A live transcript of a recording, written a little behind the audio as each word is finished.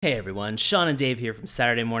Hey everyone, Sean and Dave here from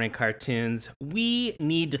Saturday Morning Cartoons. We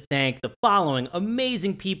need to thank the following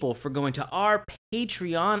amazing people for going to our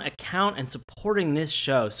Patreon account and supporting this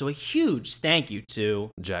show. So a huge thank you to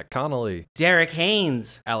Jack Connolly, Derek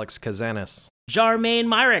Haynes, Alex Kazanis, Jarmaine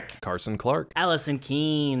Myrick, Carson Clark, Allison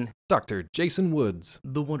Keene, Dr. Jason Woods,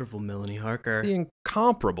 the wonderful Melanie Harker, the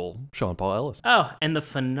incomparable Sean Paul Ellis. oh, and the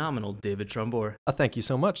phenomenal David Trumbore. Thank you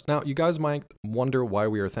so much. Now, you guys might wonder why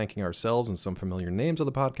we are thanking ourselves and some familiar names of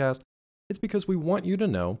the podcast. It's because we want you to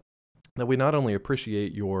know that we not only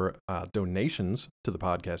appreciate your donations to the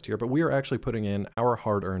podcast here, but we are actually putting in our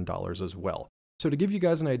hard-earned dollars as well. So to give you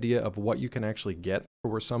guys an idea of what you can actually get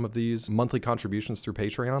for some of these monthly contributions through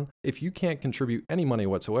Patreon, if you can't contribute any money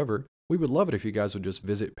whatsoever, we would love it if you guys would just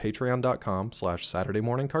visit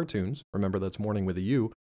patreon.com/SaturdayMorningCartoons. Remember, that's morning with a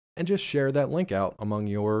U. And just share that link out among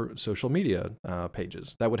your social media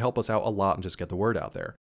pages. That would help us out a lot and just get the word out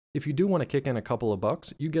there. If you do want to kick in a couple of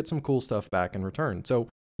bucks, you get some cool stuff back in return. So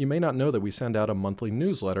you may not know that we send out a monthly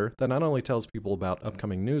newsletter that not only tells people about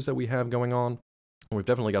upcoming news that we have going on, and we've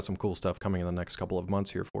definitely got some cool stuff coming in the next couple of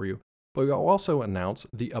months here for you, but we'll also announce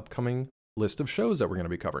the upcoming list of shows that we're going to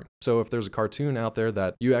be covering. So if there's a cartoon out there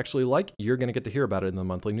that you actually like, you're going to get to hear about it in the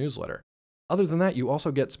monthly newsletter. Other than that, you also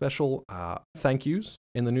get special thank yous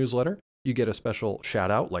in the newsletter. You get a special shout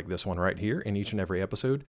out like this one right here in each and every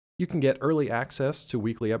episode. You can get early access to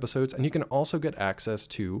weekly episodes, and you can also get access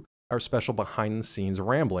to our special behind the scenes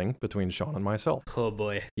rambling between Sean and myself. Oh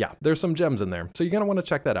boy. Yeah, there's some gems in there, so you're going to want to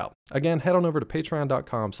check that out. Again, head on over to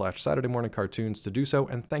patreon.com/SaturdayMorningCartoons to do so,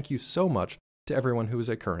 and thank you so much to everyone who is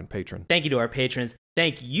a current patron. Thank you to our patrons.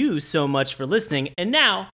 Thank you so much for listening. And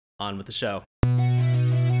now, on with the show.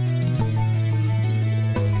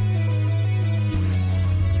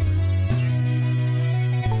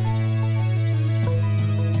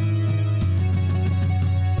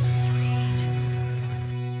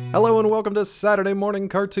 Hello and welcome to Saturday Morning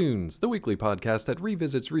Cartoons, the weekly podcast that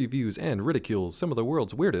revisits, reviews, and ridicules some of the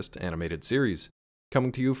world's weirdest animated series.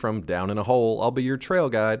 Coming to you from down in a hole, I'll be your trail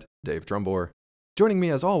guide, Dave Trumbore. Joining me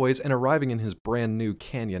as always and arriving in his brand new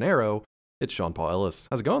Canyon Arrow, it's Sean Paul Ellis.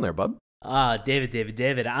 How's it going there, bud?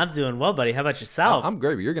 David, I'm doing well, buddy. How about yourself? I'm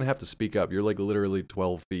great, but you're going to have to speak up. You're like literally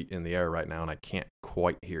 12 feet in the air right now, and I can't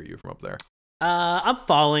quite hear you from up there. I'm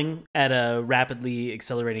falling at a rapidly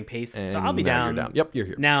accelerating pace, And so I'll be now down. You're down. Yep, you're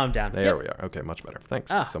here. Now I'm down. There we are. Okay, much better.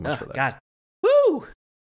 Thanks so much for that. God. Woo!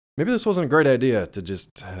 Maybe this wasn't a great idea to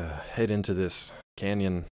just head into this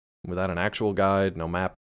canyon without an actual guide, no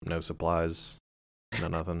map, no supplies, no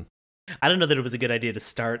nothing. I don't know that it was a good idea to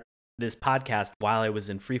start this podcast while I was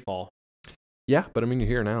in freefall. Yeah, but I mean, you're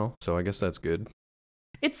here now, so I guess that's good.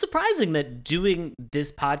 It's surprising that doing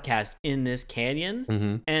this podcast in this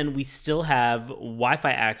canyon, and we still have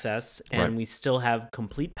Wi-Fi access, and we still have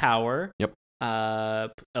complete power. Yep.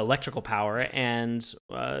 Electrical power, and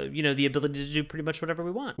the ability to do pretty much whatever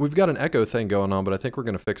we want. We've got an echo thing going on, but I think we're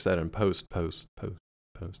going to fix that in post,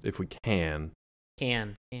 if we can.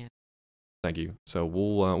 Can. Thank you. So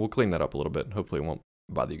we'll clean that up a little bit. Hopefully, it won't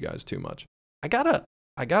bother you guys too much. I gotta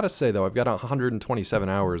say though, I've got a 127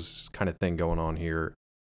 hours kind of thing going on here.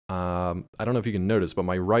 I don't know if you can notice, but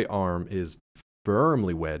my right arm is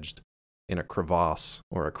firmly wedged in a crevasse,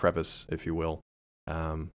 or a crevice, if you will.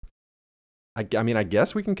 I mean, I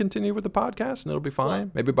guess we can continue with the podcast and it'll be fine.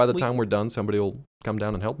 Well, maybe by the time we're done, somebody will come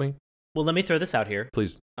down and help me. Well, let me throw this out here.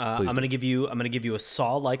 Please. I'm gonna give you a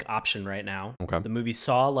Saw-like option right now. Okay. The movie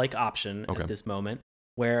Saw-like option at this moment,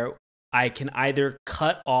 where I can either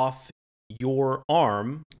cut off your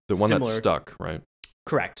arm, the one that's stuck, right?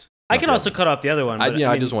 Correct. I can also cut off the other one. But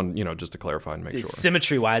I just want, just to clarify and make sure.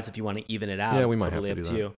 Symmetry-wise, if you want to even it out, we might totally have to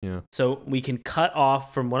do you. Yeah. So we can cut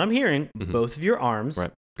off, from what I'm hearing, both of your arms.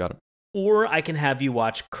 Right. Got it. Or I can have you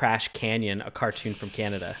watch Crash Canyon, a cartoon from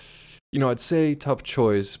Canada. I'd say tough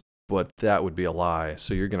choice, but that would be a lie.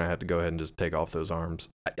 So you're gonna have to go ahead and just take off those arms.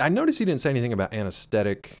 I noticed he didn't say anything about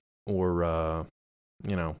anesthetic or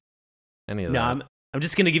any of that. No, I'm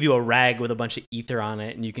just gonna give you a rag with a bunch of ether on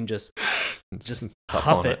it, and you can just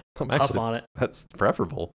huff it. Huff on it. That's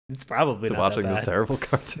preferable. It's probably to not watching that bad. this terrible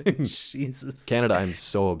cartoon. Jesus, Canada, I'm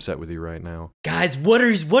so upset with you right now, guys. What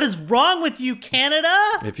is wrong with you, Canada?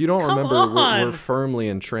 If you don't remember, we're firmly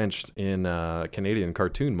entrenched in Canadian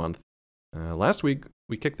Cartoon Month. Last week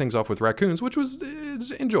we kicked things off with raccoons, which was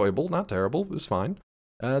enjoyable, not terrible. It was fine.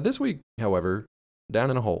 This week, however,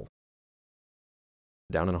 down in a hole.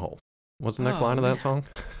 Down in a hole. What's the next line of that song?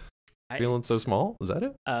 Feeling so small? Is that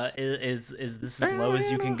it? Is this as low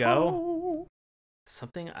as you can go?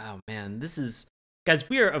 Something? Oh man, this is, guys.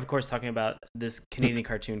 We are of course talking about this Canadian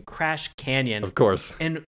cartoon, Crash Canyon. Of course.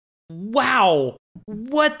 And wow,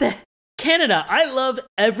 what the Canada, I love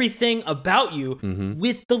everything about you, Mm-hmm.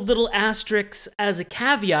 with the little asterisks as a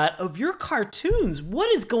caveat of your cartoons. What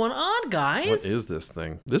is going on, guys? What is this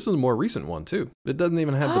thing? This is a more recent one, too. It doesn't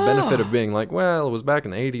even have the benefit of being like, well, it was back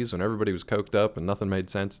in the 80s when everybody was coked up and nothing made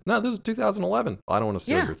sense. No, this is 2011. I don't want to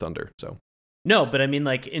steal Yeah. your thunder, so. No, but I mean,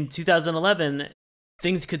 like, in 2011,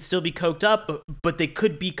 things could still be coked up, but they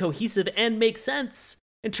could be cohesive and make sense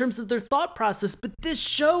in terms of their thought process. But this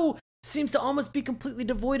show seems to almost be completely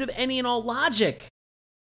devoid of any and all logic.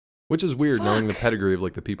 Which is weird, knowing the Fuck. pedigree of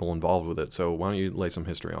like the people involved with it. So why don't you lay some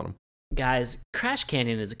history on them? Guys, Crash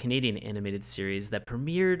Canyon is a Canadian animated series that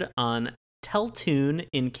premiered on Teletoon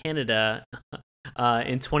in Canada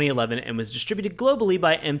in 2011 and was distributed globally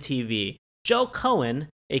by MTV. Joe Cohen,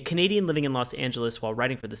 a Canadian living in Los Angeles while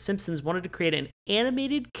writing for The Simpsons, wanted to create an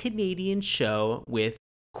animated Canadian show with,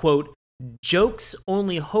 quote, jokes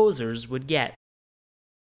only hosers would get.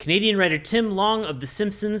 Canadian writer Tim Long of The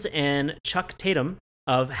Simpsons and Chuck Tatum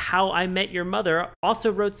of How I Met Your Mother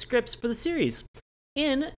also wrote scripts for the series.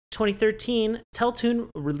 In 2013, Teletoon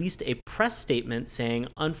released a press statement saying,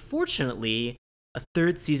 unfortunately, a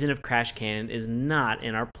third season of Crash Canyon is not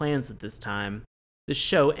in our plans at this time. The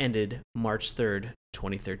show ended March 3rd,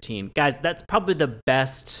 2013. Guys, that's probably the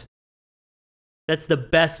best... That's the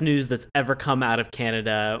best news that's ever come out of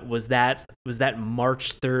Canada. Was that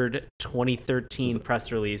March 3rd, 2013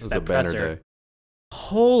 press release? It's a That banner presser. day.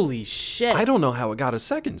 Holy shit! I don't know how it got a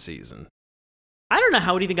second season. I don't know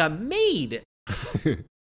how it even got made.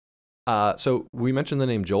 So we mentioned the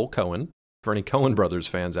name Joel Cohen. For any Cohen Brothers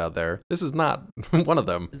fans out there, this is not one of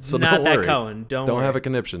them. It's So not don't that worry. Cohen. Don't worry. have a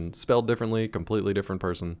conniption. Spelled differently, completely different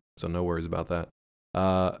person. So no worries about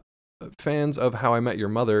that. Fans of How I Met Your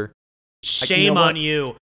Mother. Shame what? on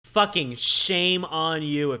you. Fucking shame on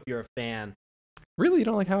you if you're a fan. Really, you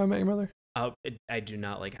don't like How I Met Your Mother? I do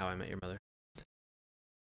not like How I Met Your Mother.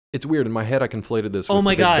 It's weird. In my head, I conflated this with Oh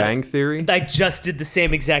my the Big God. Bang Theory. I just did the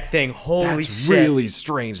same exact thing. Holy That's shit. really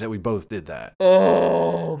strange that we both did that.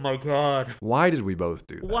 Oh my God. Why did we both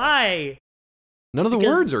do that? Why? None of the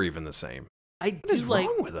Because words are even the same. I What is do like.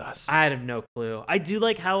 wrong with us? I have no clue. I do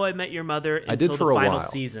like How I Met Your Mother until I did for the a final while.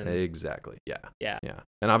 season. Exactly. Yeah. Yeah.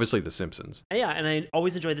 And obviously The Simpsons. Yeah, and I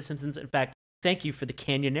always enjoy The Simpsons. In fact, thank you for the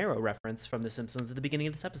Canyonero reference from The Simpsons at the beginning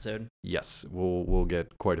of this episode. Yes, we'll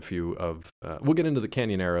get quite a few of. We'll get into the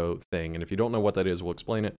Canyonero thing, and if you don't know what that is, we'll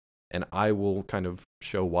explain it, and I will kind of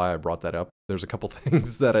show why I brought that up. There's a couple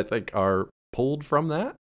things that I think are pulled from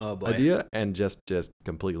that idea and just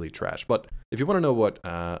completely trash. But if you want to know what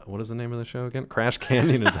is the name of the show again? Crash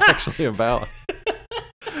Canyon is actually about.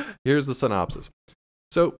 Here's the synopsis.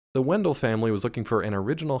 So the Wendell family was looking for an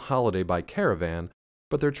original holiday by caravan,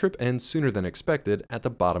 but their trip ends sooner than expected at the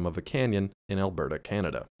bottom of a canyon in Alberta,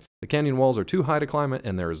 Canada. The canyon walls are too high to climb it,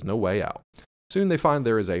 and there is no way out. Soon they find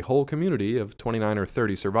there is a whole community of 29 or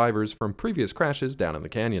 30 survivors from previous crashes down in the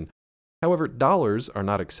canyon. However, dollars are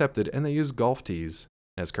not accepted, and they use golf tees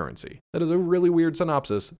as currency. That is a really weird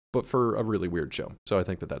synopsis, but for a really weird show. So I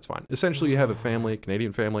think that that's fine. Essentially, you have a family,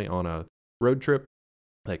 Canadian family, on a road trip.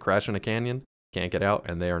 They crash in a canyon, can't get out,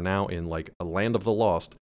 and they are now in like a land of the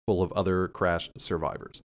lost full of other crash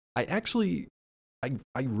survivors. I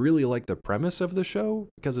really like the premise of the show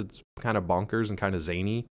because it's kind of bonkers and kind of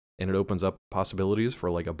zany, and it opens up possibilities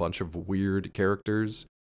for like a bunch of weird characters,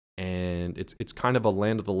 and it's kind of a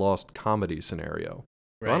land of the lost comedy scenario.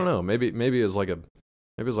 Right. I don't know. Maybe it's like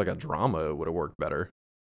a drama, it would have worked better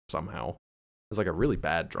somehow. It's like a really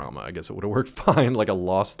bad drama. I guess it would have worked fine, like a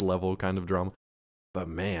Lost level kind of drama. But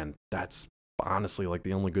man, that's honestly like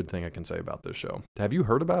the only good thing I can say about this show. Have you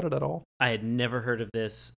heard about it at all? I had never heard of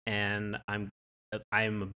this, and I'm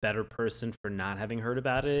a better person for not having heard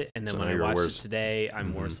about it. And then So when now I you're watched worse. it today,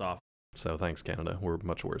 I'm Mhm. worse off. So thanks, Canada. We're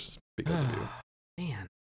much worse because of you. Man.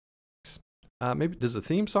 Maybe does the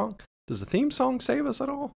theme song save us at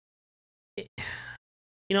all?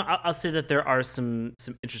 You know, I'll say that there are some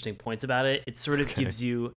interesting points about it. It sort of Okay. gives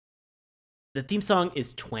you... The theme song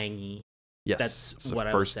is twangy. Yes, That's it's the what I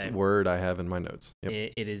would first say. word I have in my notes.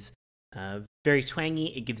 Yep. It is very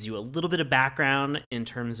twangy. It gives you a little bit of background in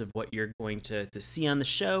terms of what you're going to see on the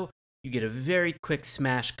show. You get a very quick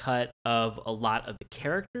smash cut of a lot of the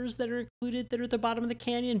characters that are included that are at the bottom of the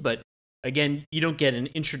canyon. But again, you don't get an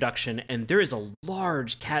introduction, and there is a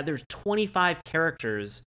large there's 25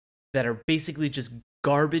 characters that are basically just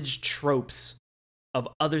garbage tropes of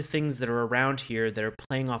other things that are around here that are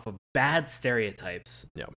playing off of bad stereotypes.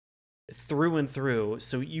 Yeah. Through and through.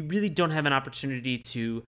 So you really don't have an opportunity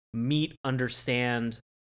to meet, understand,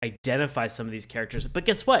 identify some of these characters. But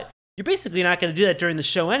guess what? You're basically not going to do that during the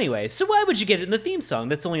show anyway. So why would you get it in the theme song?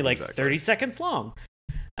 That's only like Exactly. 30 seconds long.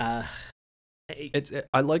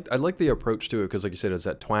 I like the approach to it because, like you said, it's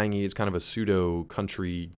that twangy. It's kind of a pseudo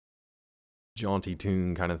country, jaunty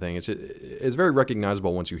tune kind of thing. It's very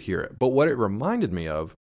recognizable once you hear it. But what it reminded me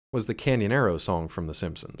of was the Canyonero song from The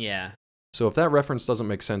Simpsons. Yeah. So if that reference doesn't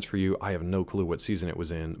make sense for you, I have no clue what season it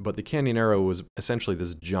was in. But the Canyonero was essentially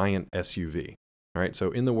this giant SUV. All right,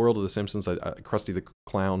 so in the world of The Simpsons, Krusty the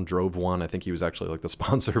Clown drove one. I think he was actually like the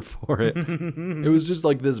sponsor for it. It was just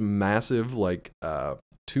like this massive, like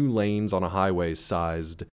 2 lanes on a highway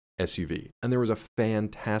sized SUV. And there was a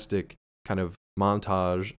fantastic kind of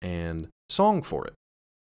montage and song for it.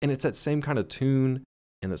 And it's that same kind of tune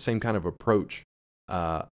and that same kind of approach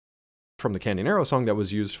from the Canyonero song that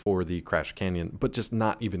was used for the Crash Canyon, but just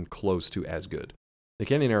not even close to as good. The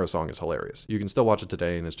Canyonero song is hilarious. You can still watch it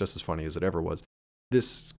today, and it's just as funny as it ever was.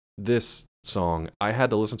 This song, I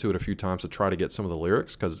had to listen to it a few times to try to get some of the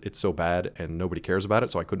lyrics because it's so bad and nobody cares about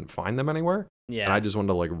it, so I couldn't find them anywhere. Yeah. And I just wanted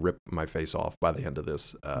to like rip my face off by the end of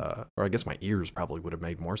this. Or I guess my ears probably would have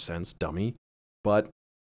made more sense, dummy. But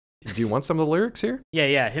do you want some of the lyrics here?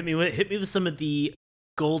 Yeah. Hit me with some of the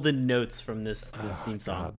golden notes from this theme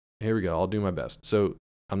song. God. Here we go. I'll do my best. So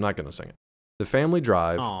I'm not going to sing it. The family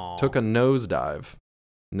drive, Aww. took a nosedive.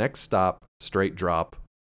 Next stop, straight drop.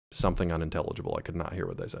 Something unintelligible. I could not hear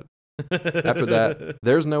what they said. After that,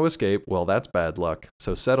 there's no escape. Well, that's bad luck.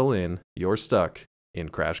 So settle in. You're stuck in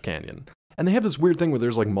Crash Canyon. And they have this weird thing where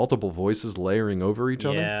there's like multiple voices layering over each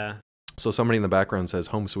other. Yeah. So somebody in the background says,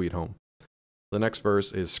 home sweet home. The next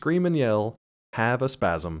verse is scream and yell, have a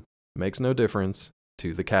spasm, makes no difference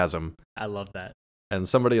to the chasm. I love that. And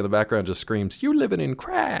somebody in the background just screams, you living in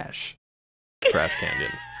Crash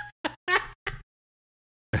Canyon.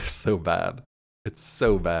 It's so bad. It's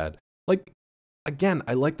so bad. Like, again,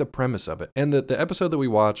 I like the premise of it. And the episode that we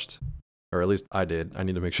watched, or at least I did, I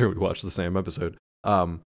need to make sure we watched the same episode.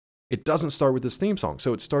 It doesn't start with this theme song.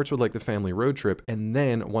 So it starts with like the family road trip. And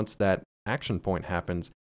then once that action point happens,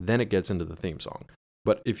 then it gets into the theme song.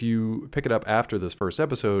 But if you pick it up after this first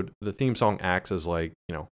episode, the theme song acts as like,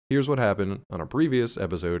 here's what happened on a previous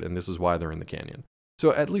episode, and this is why they're in the canyon.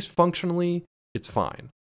 So at least functionally, it's fine.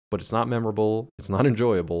 But it's not memorable. It's not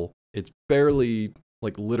enjoyable. It's barely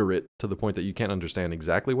like literate to the point that you can't understand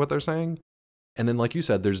exactly what they're saying. And then, like you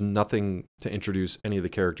said, there's nothing to introduce any of the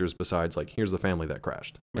characters besides like, here's the family that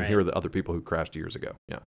crashed. And here are the other people who crashed years ago.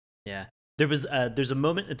 Yeah. Yeah. There's a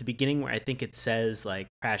moment at the beginning where I think it says like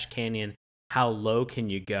Crash Canyon, how low can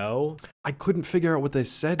you go? I couldn't figure out what they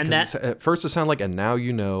said. Because at first it sounded like, and now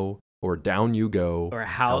you know, or down you go. Or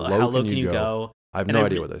how low can you go? I have no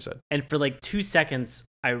idea what they said. And for like 2 seconds,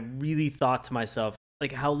 I really thought to myself,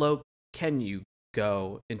 like, how low can you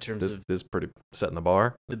go in terms of this pretty setting the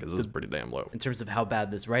bar? Because this is pretty damn low. In terms of how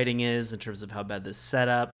bad this writing is, in terms of how bad this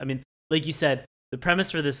setup. I mean, like you said, the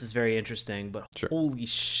premise for this is very interesting, but holy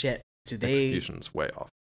shit, execution's way off.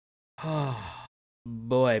 Oh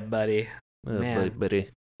boy, buddy. Man. Buddy.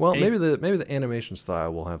 Well, maybe the animation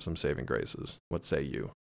style will have some saving graces. What say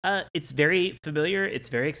you? It's very familiar. It's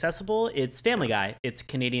very accessible. It's Family Guy. It's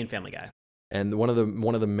Canadian Family Guy. And one of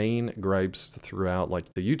the main gripes throughout, like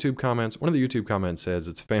the YouTube comments, one of the YouTube comments says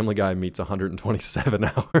it's Family Guy meets 127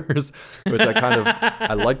 hours, which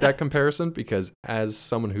I like that comparison because as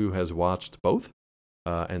someone who has watched both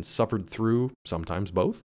and suffered through sometimes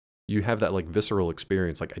both, you have that like visceral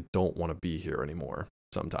experience. Like I don't want to be here anymore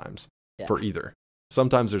sometimes for either.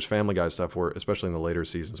 Sometimes there's Family Guy stuff where, especially in the later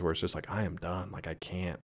seasons, where it's just like, I am done. Like I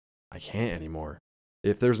can't anymore.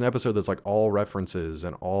 If there's an episode that's like all references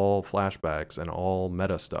and all flashbacks and all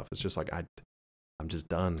meta stuff, it's just like I'm just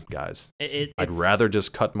done, guys. I'd rather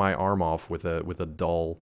just cut my arm off with a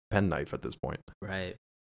dull penknife at this point. Right.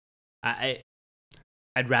 I'd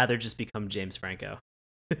rather just become James Franco.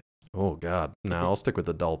 Oh God! No, I'll stick with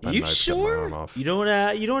the dull penknife. You sure? To cut my arm off. You don't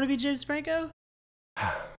want to be James Franco?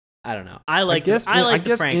 I don't know. I guess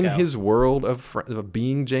Franco. In his world of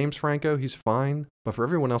being James Franco, he's fine. But for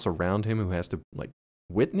everyone else around him who has to like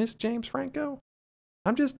witness James Franco,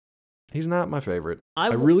 he's not my favorite. I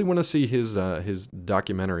really want to see his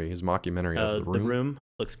documentary, his mockumentary of The Room. The Room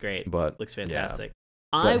looks great. But looks fantastic.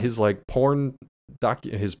 Yeah. But his like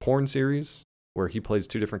his porn series where he plays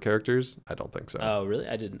 2 different characters, I don't think so. Oh, really?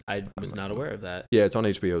 I was not aware of that. Yeah, it's on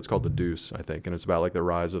HBO. It's called The Deuce, I think, and it's about like the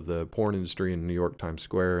rise of the porn industry in New York Times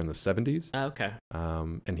Square in the 70s. Oh, okay.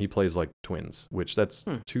 And he plays like twins, which that's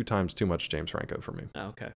 2 times too much James Franco for me. Oh,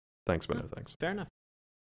 okay. Thanks, but no thanks. Fair enough.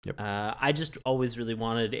 Yep. I just always really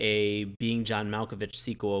wanted a Being John Malkovich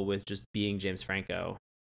sequel with just being James Franco.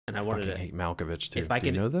 and I I wanted fucking to. hate Malkovich too. If I Do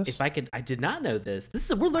you could, know this? if I could, I did not know this.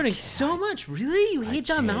 We're learning so much. Really, you hate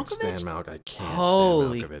John Malkovich? I can't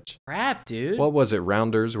Holy stand Malkovich. crap, dude! What was it,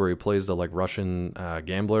 Rounders, where he plays the like Russian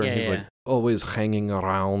gambler, and he's like always hanging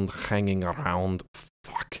around.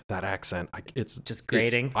 Fuck that accent. It's just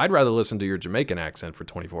grating. I'd rather listen to your Jamaican accent for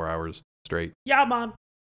 24 hours straight. Yeah, man.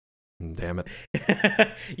 Damn it.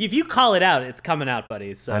 If you call it out, it's coming out,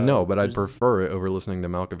 buddy. So I know, but I'd prefer it over listening to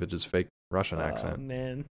Malkovich's fake Russian accent. Oh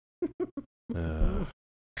man.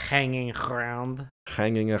 Hanging around.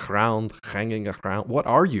 What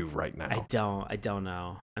are you right now? I don't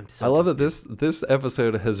know. I'm so. I love that this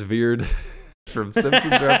episode has veered from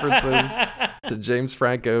Simpsons references to James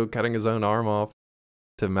Franco cutting his own arm off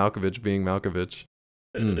to Malkovich being Malkovich.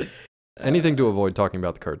 Anything to avoid talking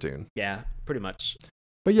about the cartoon. Yeah, pretty much.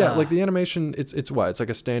 But yeah, like the animation, it's what? It's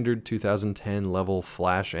like a standard 2010 level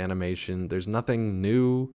Flash animation. There's nothing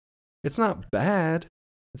new. It's not bad.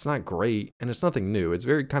 It's not great, and it's nothing new. It's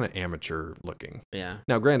very kind of amateur looking. Yeah.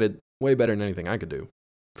 Now, granted, way better than anything I could do,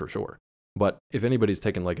 for sure. But if anybody's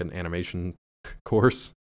taken like an animation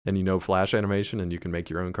course and you know Flash animation and you can make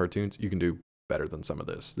your own cartoons, you can do better than some of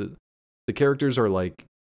this. The characters are like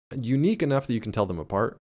unique enough that you can tell them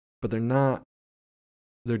apart, but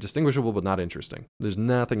they're distinguishable but not interesting. There's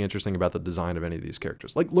nothing interesting about the design of any of these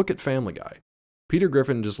characters. Like, look at Family Guy. Peter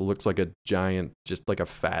Griffin just looks like a giant, just like a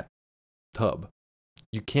fat tub.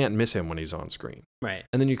 You can't miss him when he's on screen. Right.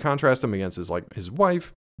 And then you contrast him against his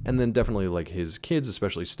wife, and then definitely like his kids,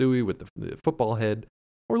 especially Stewie with the football head.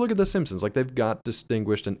 Or look at The Simpsons. Like, they've got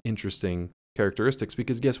distinguished and interesting characteristics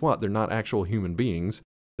because guess what? They're not actual human beings.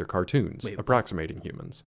 They're cartoons approximating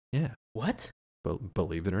humans. Yeah. What?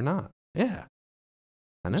 Believe it or not. Yeah.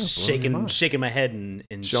 I know. Shaking my head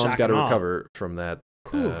in Sean's got to recover from that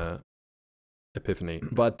Whew. epiphany.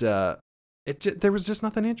 But there was just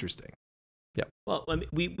nothing interesting. Yeah. Well, I mean,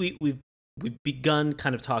 we've begun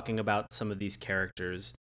kind of talking about some of these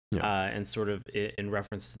characters, and sort of in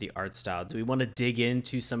reference to the art style. Do we want to dig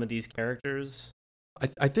into some of these characters?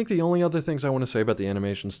 I think the only other things I want to say about the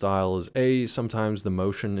animation style is sometimes the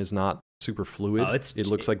motion is not super fluid. It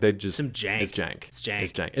looks like they just some jank. It's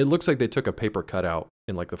jank. It looks like they took a paper cutout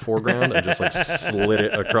in like the foreground and just like slid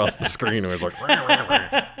it across the screen. And it was like,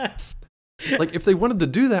 like if they wanted to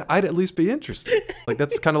do that, I'd at least be interested. Like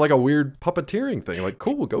that's kind of like a weird puppeteering thing. Like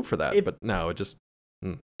cool, go for that. But no, it just.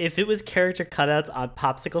 If it was character cutouts on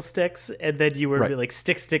popsicle sticks, and then you were like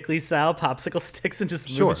stickly style popsicle sticks and just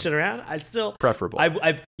moving shit around, I'd still preferable.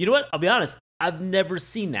 I've you know what? I'll be honest. I've never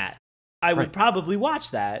seen that. I would probably watch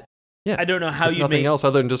that. Yeah. I don't know how you'd nothing else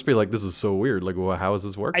other than just be like, this is so weird. Like, well, how is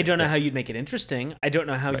this working? I don't know how you'd make it interesting. I don't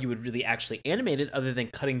know how you would really actually animate it, other than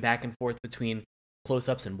cutting back and forth between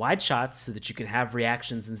close-ups and wide shots, so that you can have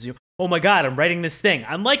reactions and zoom. Oh my god, I'm writing this thing.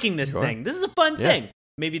 I'm liking this thing. This is a fun thing.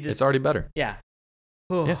 Maybe this. It's already better. Yeah.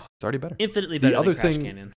 Yeah, it's already better. Infinitely better than Crash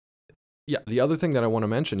Canyon. Yeah, the other thing that I want to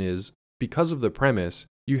mention is because of the premise,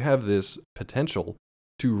 you have this potential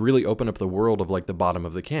to really open up the world of like the bottom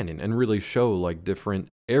of the canyon and really show like different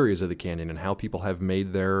areas of the canyon and how people have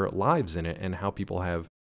made their lives in it and how people have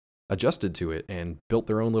adjusted to it and built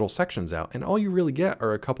their own little sections out. And all you really get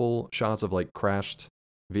are a couple shots of like crashed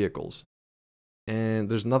vehicles. And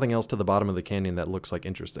there's nothing else to the bottom of the canyon that looks like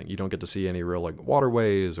interesting. You don't get to see any real like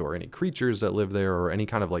waterways or any creatures that live there or any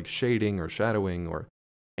kind of like shading or shadowing or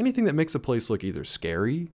anything that makes the place look either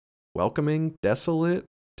scary, welcoming, desolate,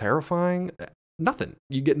 terrifying. Nothing.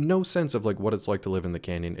 You get no sense of like what it's like to live in the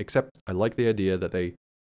canyon, except I like the idea that they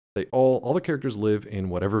all the characters live in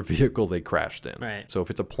whatever vehicle they crashed in. Right. So if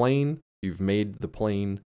it's a plane, you've made the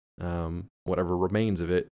plane, whatever remains of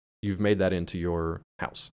it, you've made that into your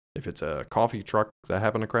house. If it's a coffee truck that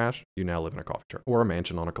happened to crash, you now live in a coffee truck or a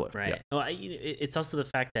mansion on a cliff. Right. Yeah. Well, it's also the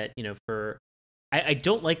fact that, I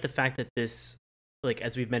don't like the fact that this, like,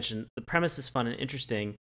 as we've mentioned, the premise is fun and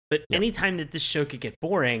interesting, but anytime that this show could get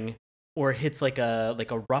boring or hits like a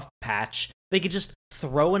rough patch, they could just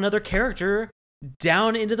throw another character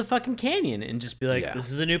down into the fucking canyon and just be like,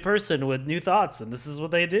 this is a new person with new thoughts and this is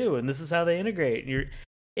what they do and this is how they integrate.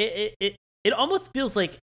 It almost feels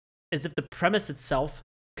like as if the premise itself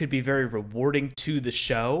could be very rewarding to the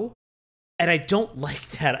show, and I don't like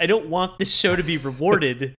that. I don't want this show to be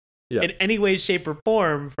rewarded in any way, shape, or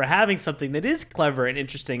form for having something that is clever and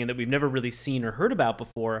interesting and that we've never really seen or heard about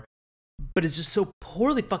before, but it's just so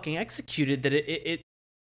poorly fucking executed that it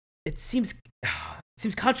seems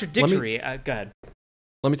contradictory. Go ahead.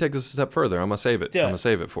 Let me take this a step further. I'm gonna save it. I'm gonna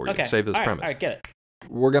save it for you. Okay. Save this premise. All right, get it.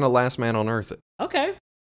 We're gonna Last Man on Earth it. Okay.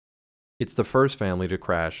 It's the first family to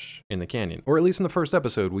crash in the canyon. Or at least in the first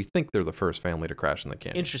episode, we think they're the first family to crash in the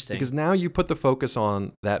canyon. Interesting. Because now you put the focus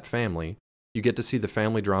on that family You get to see the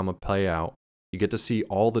family drama play out. You get to see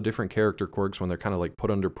all the different character quirks when they're kind of like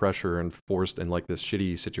put under pressure and forced in like this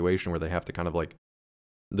shitty situation where they have to kind of like,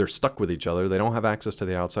 they're stuck with each other. They don't have access to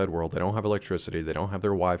the outside world. They don't have electricity. They don't have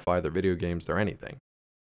their Wi-Fi, their video games, their anything.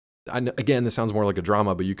 Again, this sounds more like a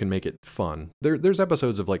drama, but you can make it fun. There's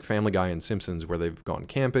episodes of like Family Guy and Simpsons where they've gone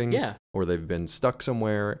camping, or they've been stuck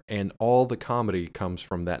somewhere, and all the comedy comes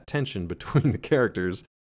from that tension between the characters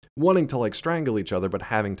wanting to like strangle each other, but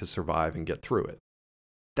having to survive and get through it.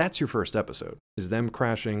 That's your first episode, is them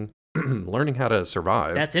crashing, learning how to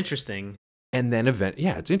survive. That's interesting. And then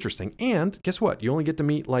it's interesting. And guess what? You only get to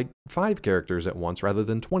meet like 5 characters at once rather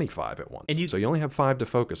than 25 at once. So you only have 5 to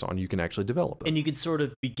focus on. You can actually develop them. And you can sort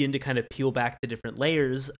of begin to kind of peel back the different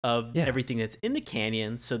layers of everything that's in the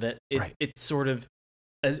canyon, so that it sort of,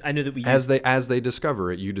 I know that we as they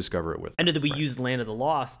discover it, you discover it with them. I know that we used Land of the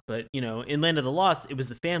Lost, but in Land of the Lost, it was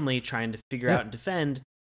the family trying to figure out and defend.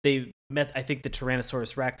 They met, I think, the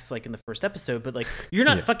Tyrannosaurus Rex like in the first episode, but like you're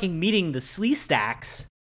not fucking meeting the Sleestacks.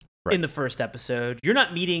 Right. In the first episode, you're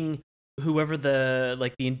not meeting whoever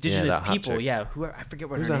the indigenous people. Yeah, whoever, I forget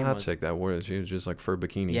what her name was. Who's that hot chick that wore? She was just like fur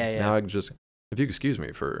bikini. Yeah. Now I can just, if you excuse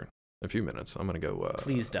me for a few minutes, I'm gonna go.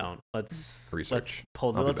 Please don't. Let's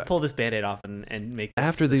pull this Band-Aid off and make this.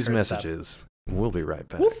 After these messages, we'll be right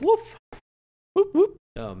back. Woof woof. Whoop whoop.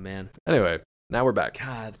 Oh man. Anyway, now we're back.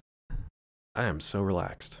 God, I am so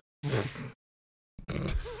relaxed.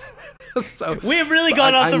 So, we have really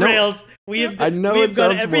gone off the rails. We have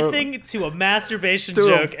done everything to a masturbation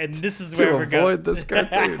joke, and this is where we're going. To avoid this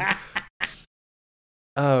cartoon.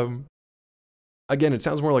 Again, it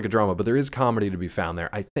sounds more like a drama, but there is comedy to be found there,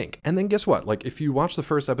 I think. And then guess what? Like, if you watch the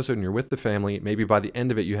first episode and you're with the family, maybe by the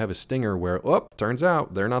end of it you have a stinger where, turns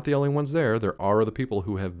out they're not the only ones there. There are other people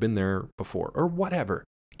who have been there before, or whatever.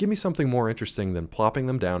 Give me something more interesting than plopping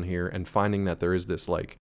them down here and finding that there is this,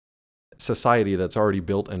 like, society that's already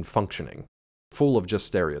built and functioning, full of just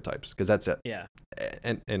stereotypes, because that's it. Yeah.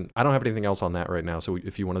 And I don't have anything else on that right now, so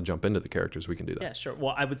if you want to jump into the characters, we can do that. Yeah, sure.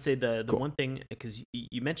 Well, I would say the one thing, because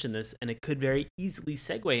you mentioned this, and it could very easily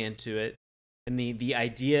segue into it, and the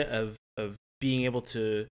idea of being able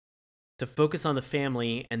to focus on the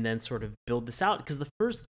family and then sort of build this out, because the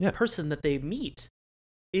first person that they meet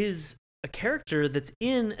is a character that's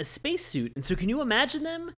in a spacesuit. And so can you imagine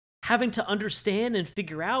them having to understand and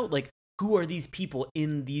figure out, like, who are these people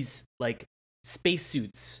in these like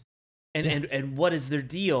spacesuits, and what is their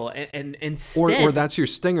deal? And instead, or that's your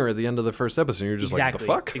stinger at the end of the first episode. You're just like, the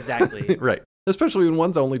fuck? Exactly. Right. Especially when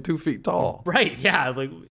one's only 2 feet tall. Right. Yeah.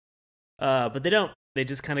 Like, but they don't. They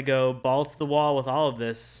just kind of go balls to the wall with all of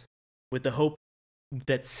this, with the hope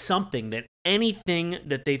that anything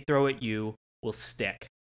that they throw at you will stick.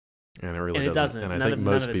 And it really doesn't. And I think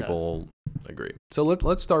most people agree. So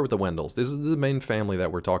let's start with the Wendells. This is the main family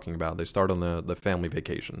that we're talking about. They start on the family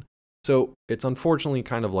vacation. So it's unfortunately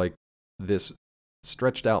kind of like this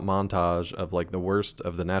stretched out montage of like the worst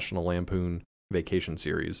of the National Lampoon Vacation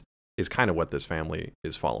series is kind of what this family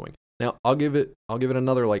is following. Now I'll give it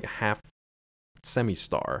another like half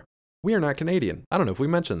semi-star. We are not Canadian. I don't know if we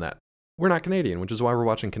mentioned that. We're not Canadian, which is why we're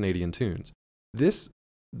watching Canadian tunes.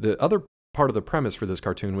 The other part of the premise for this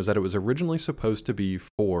cartoon was that it was originally supposed to be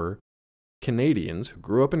for Canadians who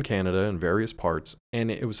grew up in Canada in various parts, and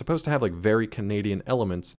it was supposed to have like very Canadian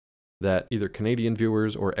elements that either Canadian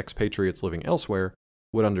viewers or expatriates living elsewhere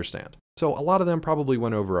would understand. So a lot of them probably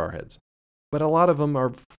went over our heads, but a lot of them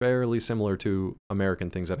are fairly similar to American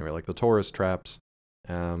things anyway, like the tourist traps.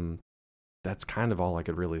 That's kind of all I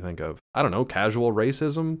could really think of. I don't know, casual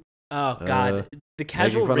racism. Oh God, the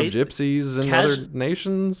casual making fun of gypsies and other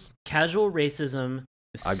nations. Casual racism,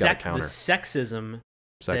 the sexism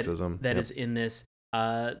that is in this.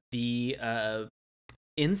 The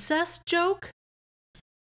incest joke.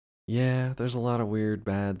 Yeah, there's a lot of weird,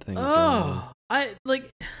 bad things going on.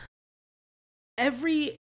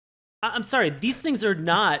 I'm sorry, these things are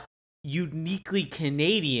not uniquely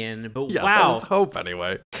Canadian, but yeah, wow. Let's hope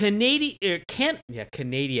anyway. Canada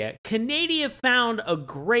found a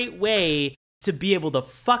great way to be able to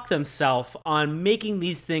fuck themselves on making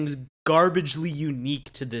these things garbagely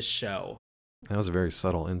unique to this show. That was a very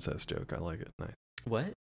subtle incest joke. I like it. Nice.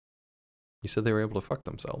 What? You said they were able to fuck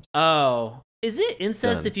themselves. Oh. Is it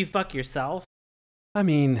incest if you fuck yourself? I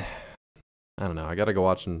mean, I don't know. I gotta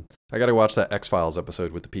watch that X-Files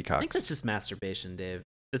episode with the peacocks. I think that's just masturbation, Dave.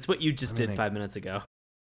 That's what you just did 5 minutes ago.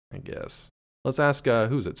 I guess. Let's ask,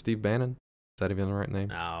 who's it? Steve Bannon? Is that even the right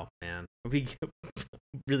name? Oh, man. Are we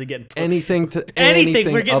really getting... anything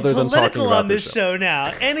we're getting other than talking about on this show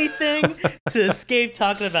now. Anything to escape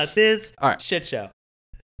talking about this shit show.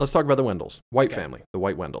 let's talk about the Wendells. White Okay. family, the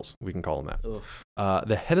White Wendells. We can call them that. Oof.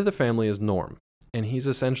 The head of the family is Norm, and he's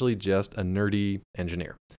essentially just a nerdy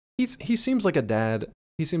engineer. He seems like a dad.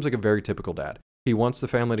 He seems like a very typical dad. He wants the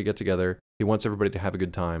family to get together. He wants everybody to have a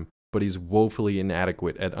good time, but he's woefully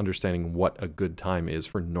inadequate at understanding what a good time is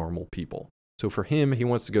for normal people. So for him, he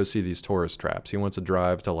wants to go see these tourist traps. He wants to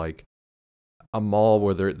drive to like a mall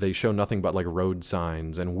where they show nothing but like road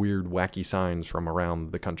signs and weird, wacky signs from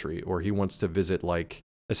around the country. Or he wants to visit like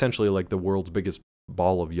essentially like the world's biggest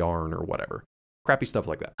ball of yarn or whatever. Crappy stuff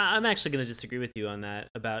like that. I'm actually going to disagree with you on that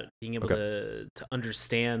about being able to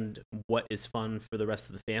understand what is fun for the rest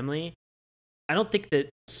of the family. I don't think that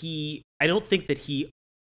he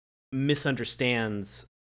misunderstands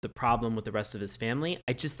the problem with the rest of his family.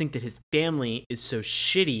 I just think that his family is so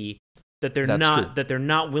shitty that they're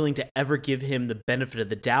not willing to ever give him the benefit of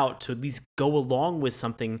the doubt to at least go along with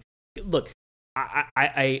something. Look,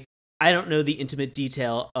 I don't know the intimate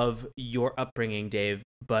detail of your upbringing, Dave,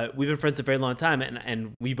 but we've been friends a very long time,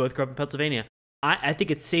 and we both grew up in Pennsylvania. I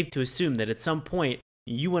think it's safe to assume that at some point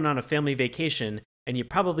you went on a family vacation and you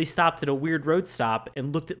probably stopped at a weird road stop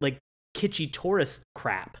and looked at like kitschy tourist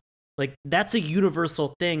crap. Like that's a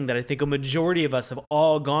universal thing that I think a majority of us have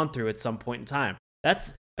all gone through at some point in time.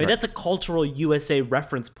 That's a cultural USA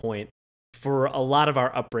reference point for a lot of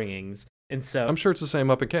our upbringings. And so I'm sure it's the same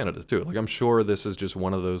up in Canada too. Like I'm sure this is just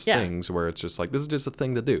one of those things where it's just like this is just a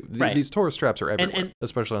thing to do. These tourist traps are everywhere, and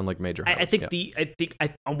especially on like major highways.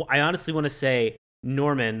 I honestly want to say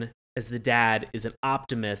Norman as the dad is an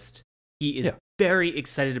optimist. He is very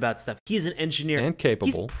excited about stuff. He is an engineer and capable.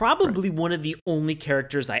 He's probably one of the only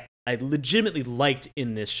characters I legitimately liked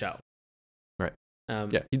in this show. Right.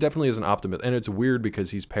 He definitely is an optimist, and it's weird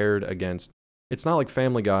because he's paired against. It's not like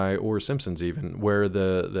Family Guy or Simpsons even, where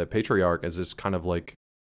the patriarch is this kind of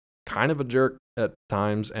a jerk at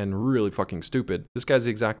times and really fucking stupid. This guy's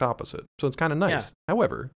the exact opposite. So it's kind of nice. Yeah.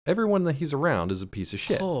 However, everyone that he's around is a piece of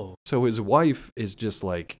shit. Oh. So his wife is just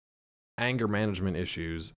like anger management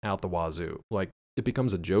issues out the wazoo. Like it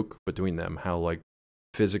becomes a joke between them how like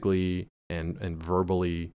physically and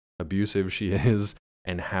verbally abusive she is,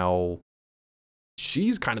 and how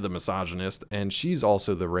she's kind of the misogynist, and she's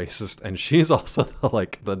also the racist, and she's also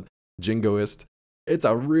the jingoist. It's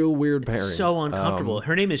a real weird pairing. It's so uncomfortable.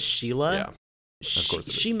 Her name is Sheila. Yeah, of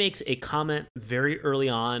course she makes a comment very early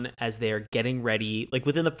on as they are getting ready, like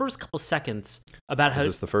within the first couple seconds, about how. Is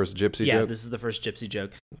this the first gypsy joke? Yeah, this is the first gypsy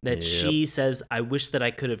joke. That she says, "I wish that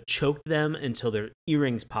I could have choked them until their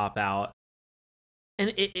earrings pop out,"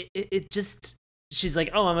 and it just. She's like,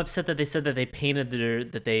 "Oh, I'm upset that they said that they painted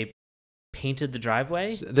the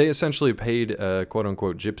driveway." They essentially paid quote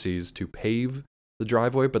unquote gypsies to pave the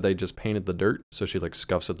driveway, but they just painted the dirt. So she like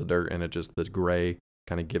scuffs at the dirt, and the gray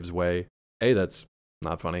kind of gives way. A, that's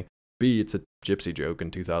not funny. B, it's a gypsy joke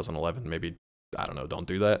in 2011. Maybe, I don't know, don't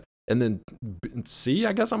do that. And then C,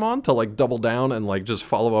 I guess I'm on to like double down and like just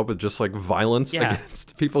follow up with just like violence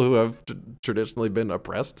against people who have traditionally been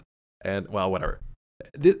oppressed. And well, whatever.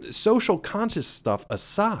 The social conscious stuff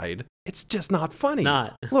aside, it's just not funny. It's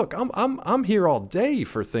not. Look, I'm here all day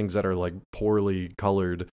for things that are like poorly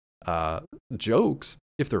colored jokes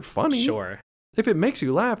if they're funny. Sure. If it makes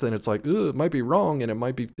you laugh, then it's like, it might be wrong, and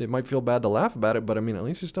it might feel bad to laugh about it. But I mean, at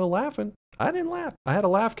least you're still laughing. I didn't laugh. I had a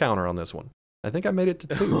laugh counter on this one. I think I made it to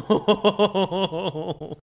 2.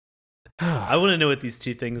 I want to know what these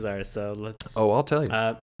 2 things are. So let's. Oh, I'll tell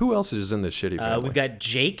you. Who else is in this shitty family? We've got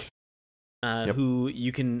Jake. Who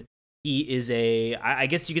he is I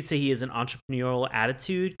guess you could say he has an entrepreneurial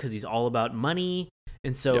attitude because he's all about money.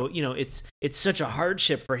 And so, it's such a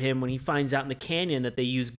hardship for him when he finds out in the canyon that they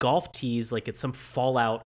use golf tees like it's some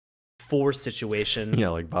Fallout 4 situation. Yeah,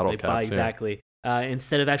 like bottle caps. Exactly.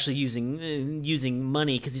 Instead of actually using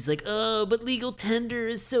money, because he's like, oh, but legal tender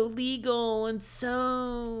is so legal and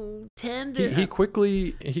so tender. He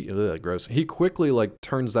quickly like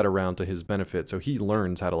turns that around to his benefit, so he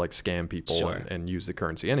learns how to like scam people and use the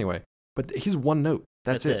currency anyway. But he's one note.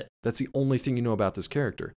 That's it. That's the only thing you know about this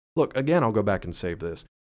character. Look, again, I'll go back and save this.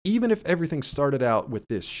 Even if everything started out with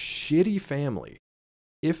this shitty family,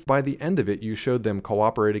 if by the end of it you showed them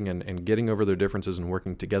cooperating and getting over their differences and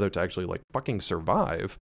working together to actually like fucking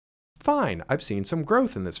survive, fine, I've seen some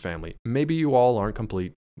growth in this family. Maybe you all aren't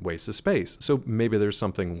complete wastes of space. So maybe there's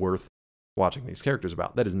something worth watching these characters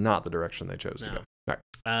about. That is not the direction they chose to go. All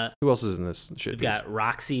right. Who else is in this shit We've piece? got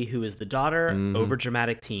Roxy, who is the daughter,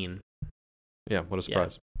 overdramatic teen. Yeah, what a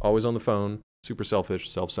surprise. Yeah. Always on the phone, super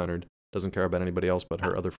selfish, self-centered, doesn't care about anybody else but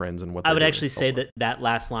her other friends and what they're doing. I would actually say that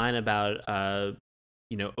last line about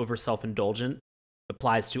over self-indulgent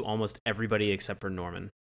applies to almost everybody except for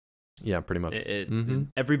Norman. Yeah, pretty much.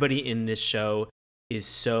 Everybody in this show is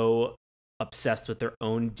so obsessed with their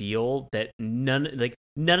own deal that none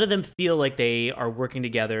of them feel like they are working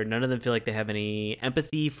together. None of them feel like they have any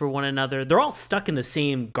empathy for one another. They're all stuck in the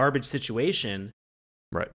same garbage situation.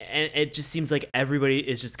 Right. And it just seems like everybody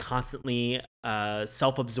is just constantly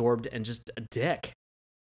self-absorbed and just a dick.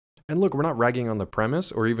 And look, we're not ragging on the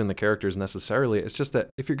premise or even the characters necessarily. It's just that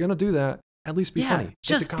if you're going to do that, at least be funny.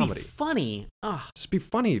 Just it's a comedy. be funny. Ugh. Just be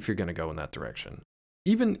funny if you're going to go in that direction.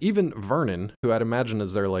 Even Vernon, who I'd imagine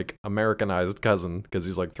is their like Americanized cousin because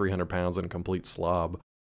he's like 300 pounds and a complete slob.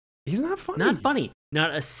 He's not funny. Not funny.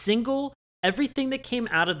 Not a single. Everything that came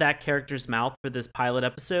out of that character's mouth for this pilot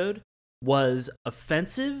episode was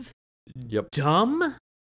offensive, dumb.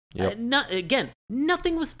 Yep.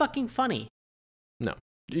 Nothing was fucking funny. No.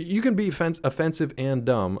 You can be offensive and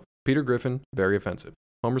dumb. Peter Griffin, very offensive.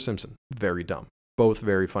 Homer Simpson, very dumb. Both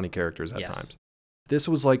very funny characters at times. This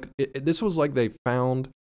was like they found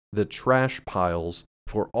the trash piles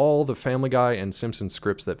for all the Family Guy and Simpson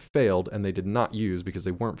scripts that failed and they did not use because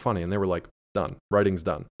they weren't funny. And they were like, done. Writing's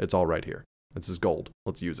done. It's all right here. This is gold.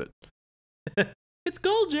 Let's use it. It's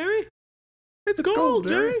gold, Jerry. It's gold,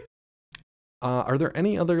 Jerry. Are there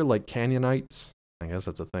any other like Canyonites? I guess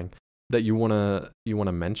that's a thing that you wanna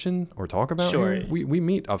mention or talk about? Sure. Here? We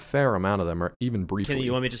meet a fair amount of them, or even briefly.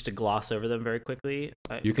 You want me just to gloss over them very quickly?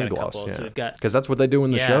 You can gloss, yeah. So we've got, because that's what they do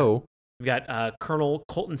in the show. We've got Colonel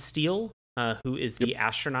Colton Steele, who is the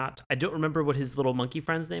astronaut. I don't remember what his little monkey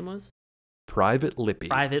friend's name was. Private Lippy.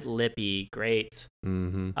 Private Lippy, great.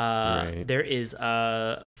 Mm-hmm. Right. There is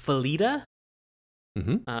Felida.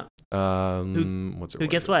 Mm-hmm. What's her? Who?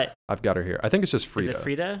 Guess what? I've got her here. I think it's just Frida. Is it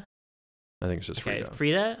Frida? I think it's just Frida.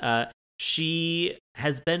 Frida. She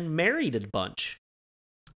has been married a bunch.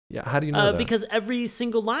 Yeah, how do you know that? Because every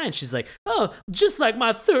single line, she's like, "Oh, just like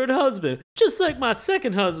my third husband, just like my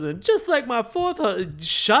second husband, just like my fourth husband."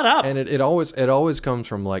 Shut up. And it always comes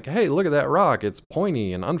from like, "Hey, look at that rock. It's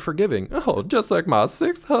pointy and unforgiving." Oh, just like my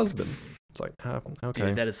sixth husband. It's like, okay.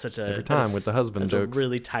 Dude, that is such a every time with the husband jokes. A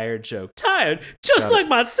really tired joke. Tired, just like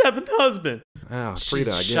my seventh husband. Oh,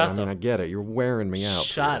 Frida, I get it. You're wearing me out.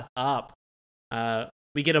 Shut up.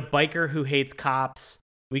 We get a biker who hates cops.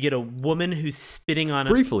 We get a woman who's spitting on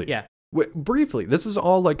briefly. Yeah. Briefly. This is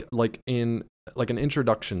all like in like an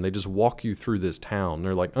introduction. They just walk you through this town.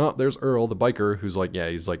 They're like, oh, there's Earl, the biker, who's like, yeah,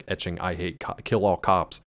 he's like etching, I hate kill all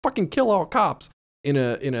cops. Fucking kill all cops in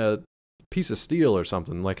a piece of steel or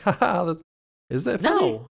something. Like, haha, is that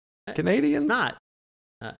funny? No. Canadians? It's not.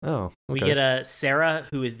 Okay. We get Sarah,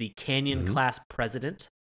 who is the Canyon class president.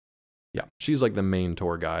 Yeah, she's like the main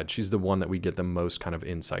tour guide. She's the one that we get the most kind of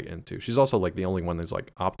insight into. She's also like the only one that's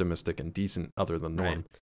like optimistic and decent other than Norm. Right.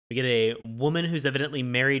 We get a woman who's evidently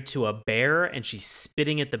married to a bear, and she's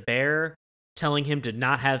spitting at the bear, telling him to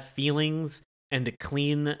not have feelings and to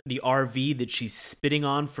clean the RV that she's spitting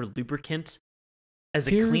on for lubricant as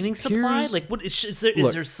a cleaning supply. Like, what is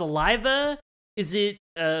there saliva? Is it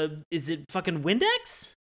fucking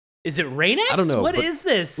Windex? Is it Rain-X? I don't know. What is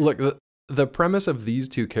this? Look, the premise of these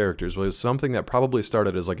two characters was something that probably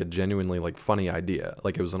started as like a genuinely like funny idea.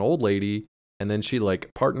 Like it was an old lady, and then she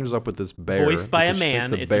like partners up with this bear. Voiced by a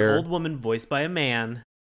man. It's an old woman voiced by a man.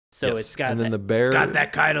 So yes. It's got the bear. It's got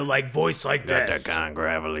that kind of like voice like got this. That kind of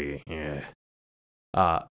gravelly. Yeah.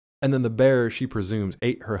 And then the bear, she presumes,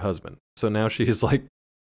 ate her husband. So now she's like,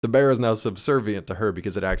 the bear is now subservient to her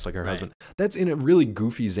because it acts like her husband. That's in a really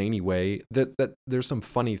goofy, zany way. That there's some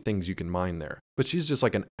funny things you can mine there. But she's just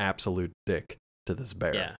like an absolute dick to this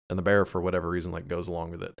bear. Yeah. And the bear, for whatever reason, like goes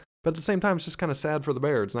along with it. But at the same time, it's just kind of sad for the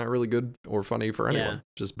bear. It's not really good or funny for anyone. Yeah.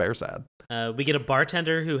 Just bear sad. We get a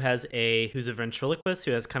bartender who's a ventriloquist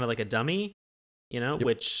who has kind of like a dummy,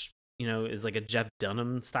 which is like a Jeff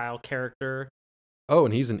Dunham style character. Oh,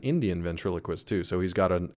 and he's an Indian ventriloquist too, so he's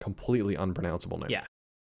got a completely unpronounceable name. Yeah.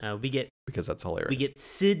 Because that's hilarious. We get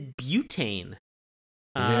Sid Butane.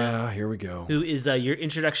 Here we go. Who is your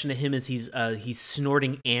introduction to him is he's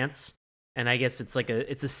snorting ants, and I guess it's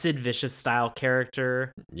a Sid Vicious style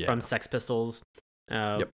character from Sex Pistols.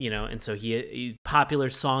 And so he popular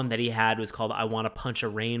song that he had was called "I Want to Punch a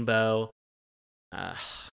Rainbow."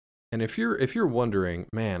 And if you're wondering,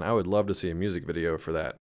 man, I would love to see a music video for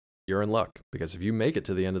that. You're in luck, because if you make it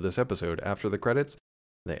to the end of this episode after the credits,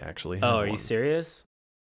 they actually have one. You serious?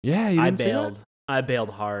 Yeah, you didn't see that? I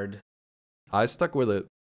bailed hard. I stuck with it.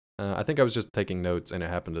 I think I was just taking notes, and it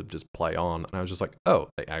happened to just play on, and I was just like, oh,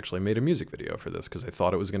 they actually made a music video for this because they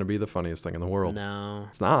thought it was going to be the funniest thing in the world. No.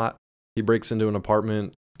 It's not. He breaks into an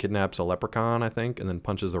apartment, kidnaps a leprechaun, I think, and then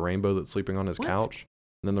punches the rainbow that's sleeping on his couch.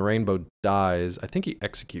 And then the rainbow dies. I think he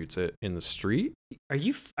executes it in the street. Are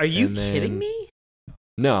you kidding me?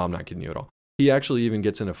 No, I'm not kidding you at all. He actually even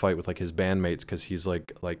gets in a fight with like his bandmates because he's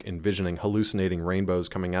like envisioning hallucinating rainbows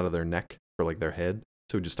coming out of their neck or like their head.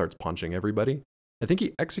 So he just starts punching everybody. I think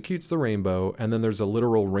he executes the rainbow, and then there's a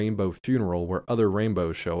literal rainbow funeral where other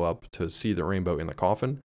rainbows show up to see the rainbow in the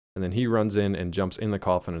coffin. And then he runs in and jumps in the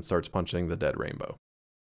coffin and starts punching the dead rainbow.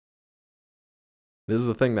 This is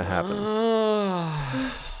the thing that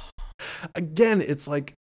happened. Again, it's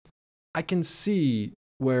like I can see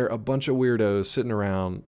where a bunch of weirdos sitting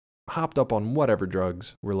around, hopped up on whatever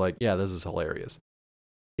drugs, were like, yeah, this is hilarious.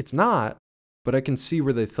 It's not, but I can see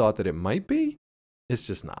where they thought that it might be. It's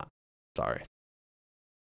just not. Sorry.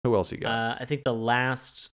 Who else you got? I think the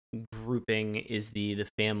last grouping is the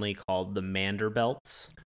family called the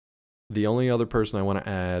Manderbelts. The only other person I want to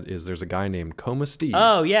add is there's a guy named Coma Steve.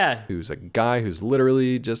 Oh, yeah. Who's a guy who's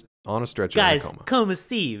literally just on a stretcher in a coma. Coma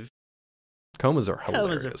Steve. Comas are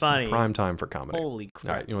hilarious. Comas are funny. Prime time for comedy. Holy crap.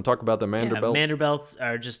 All right, you want to talk about the Manderbelts? Yeah, Manderbelts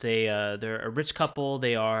are just they're a rich couple.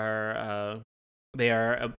 They are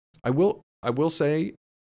I will say,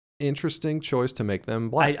 interesting choice to make them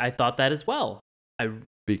black. I thought that as well.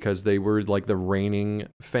 Because they were like the reigning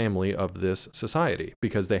family of this society,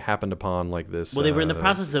 because they happened upon like this. Well, they were in the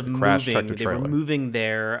process of moving. They were moving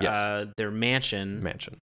their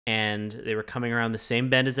mansion, and they were coming around the same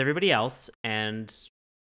bend as everybody else, and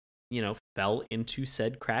fell into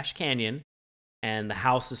said crash canyon, and the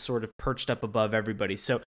house is sort of perched up above everybody.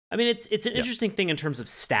 So, I mean, it's an interesting thing in terms of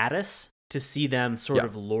status to see them sort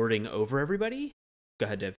of lording over everybody. Go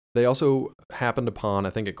ahead, Dave. They also happened upon, I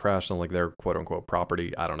think it crashed on like their quote unquote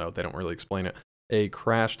property. I don't know. They don't really explain it. A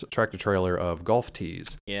crashed tractor trailer of golf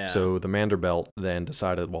tees. Yeah. So the Manderbelt then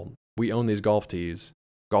decided, well, we own these golf tees.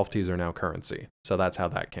 Golf tees are now currency. So that's how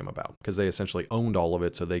that came about, because they essentially owned all of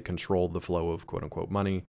it. So they controlled the flow of quote unquote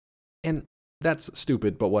money. And that's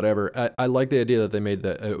stupid, but whatever. I like the idea that they made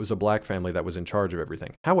that it was a black family that was in charge of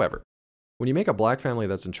everything. However, when you make a black family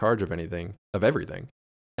that's in charge of everything,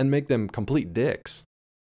 and make them complete dicks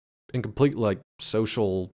and complete like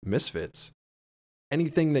social misfits,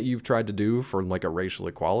 anything that you've tried to do from like a racial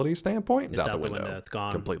equality standpoint, it's out the window. It's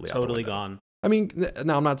gone. Completely totally gone. I mean,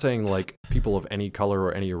 now I'm not saying like people of any color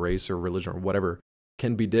or any race or religion or whatever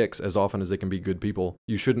can be dicks as often as they can be good people.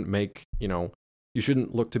 You shouldn't make, you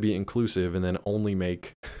shouldn't look to be inclusive and then only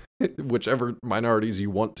make whichever minorities you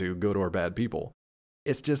want to good or bad people.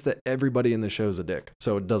 It's just that everybody in the show's a dick,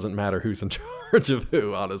 so it doesn't matter who's in charge of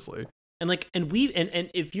who, honestly. And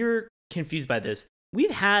if you're confused by this,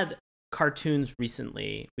 we've had cartoons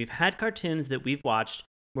recently. We've had cartoons that we've watched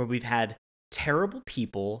where we've had terrible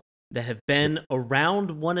people that have been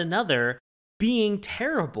around one another being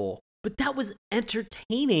terrible, but that was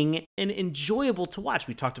entertaining and enjoyable to watch.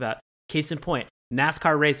 We talked about, case in point,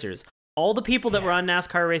 NASCAR racers. All the people that were on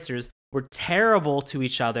NASCAR racers were terrible to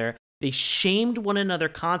each other. They shamed one another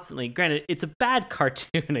constantly. Granted, it's a bad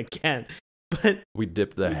cartoon again, but we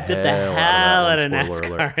dipped the hell out of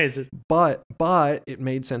NASCAR racers. But it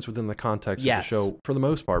made sense within the context of the show for the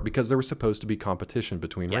most part, because there was supposed to be competition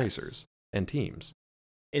between racers and teams.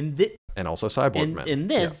 And also cyborg men. In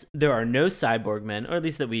this, there are no cyborg men, or at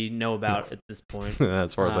least that we know about at this point.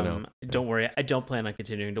 As far as I know. Don't worry, I don't plan on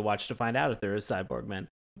continuing to watch to find out if there is cyborg men.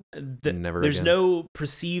 There's again. No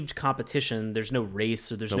perceived competition. There's no race,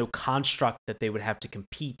 or there's no construct that they would have to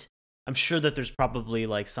compete. I'm sure that there's probably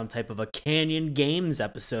like some type of a Canyon Games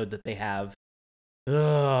episode that they have.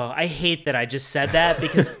 Ugh, I hate that I just said that,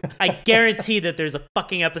 because I guarantee that there's a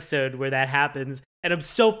fucking episode where that happens, and I'm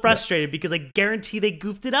so frustrated because I guarantee they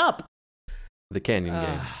goofed it up. The Canyon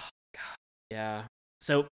Games. God, yeah.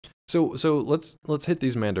 So let's hit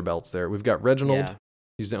these Manderbelts there. We've got Reginald. Yeah.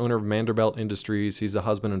 He's the owner of Manderbelt Industries. He's the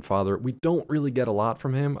husband and father. We don't really get a lot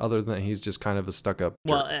from him other than he's just kind of a stuck-up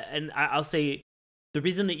jerk. Well, and I'll say the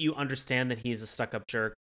reason that you understand that he's a stuck-up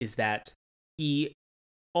jerk is that he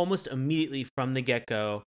almost immediately from the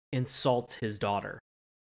get-go insults his daughter.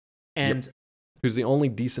 And who's the only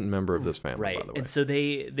decent member of this family, by the way. And so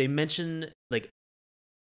they mention, like,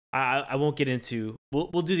 I won't get into,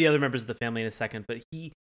 we'll do the other members of the family in a second, but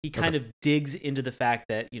he kind of digs into the fact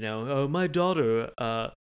that, my daughter,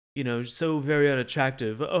 so very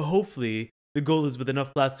unattractive. Hopefully the goal is with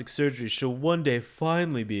enough plastic surgery, she'll one day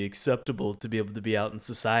finally be acceptable to be able to be out in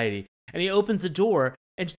society. And he opens a door,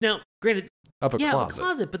 and now, granted, of a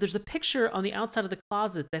closet, but there's a picture on the outside of the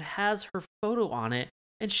closet that has her photo on it,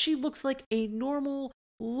 and she looks like a normal,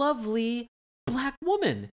 lovely black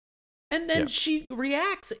woman. And then she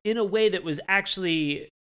reacts in a way that was actually,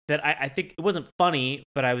 that I think it wasn't funny,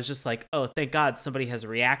 but I was just like, oh, thank God somebody has a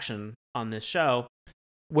reaction on this show,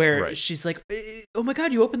 where she's like, oh my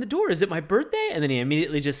God, you opened the door. Is it my birthday? And then he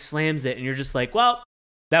immediately just slams it, and you're just like, well,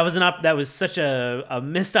 That was such a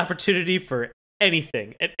missed opportunity for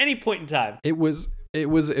anything at any point in time. It was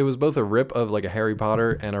both a rip of like a Harry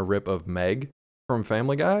Potter and a rip of Meg from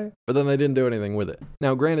Family Guy, but then they didn't do anything with it.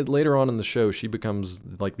 Now, granted, later on in the show, she becomes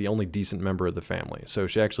like the only decent member of the family, so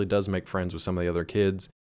she actually does make friends with some of the other kids,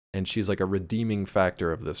 and she's like a redeeming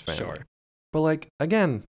factor of this family. Sure. But like,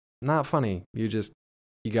 again, not funny. You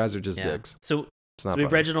guys are just dicks. So It's not we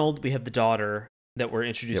have funny. Reginald, we have the daughter that we're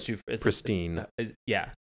introduced to. As Pristine.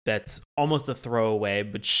 That's almost a throwaway,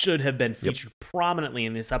 but should have been featured prominently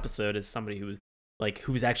in this episode as somebody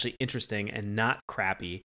who's actually interesting and not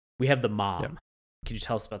crappy. We have the mom. Yep. Can you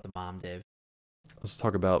tell us about the mom, Dave? Let's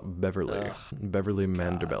talk about Beverly. Ugh, Beverly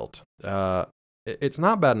Vanderbilt. It's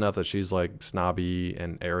not bad enough that she's like snobby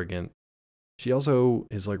and arrogant. She also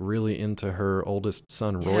is like really into her oldest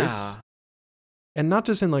son, Royce. Yeah. And not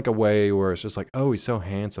just in like a way where it's just like, oh, he's so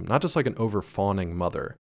handsome. Not just like an over-fawning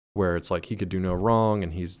mother where it's like he could do no wrong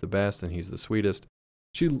and he's the best and he's the sweetest.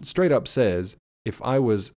 She straight up says, if I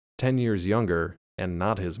was 10 years younger and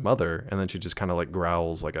not his mother, and then she just kind of like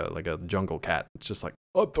growls like a jungle cat. It's just like,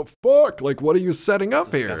 what the fuck? Like, what are you setting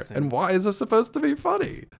up here? Disgusting. And why is this supposed to be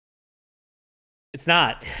funny? It's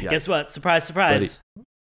not. Yikes. Guess what? Surprise, surprise.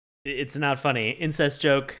 It's not funny. Incest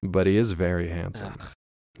joke. But he is very handsome. Ugh,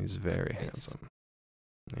 He's very Christ. handsome.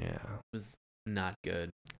 Yeah. was not good.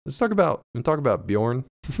 Let's talk about Bjorn.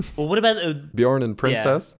 Well, what about Bjorn and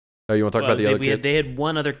Princess. Oh, you want to talk about the other kid? They had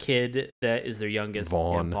one other kid that is their youngest,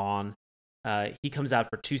 Vaughn. Vaughn. He comes out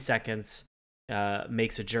for 2 seconds,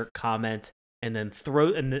 makes a jerk comment, and then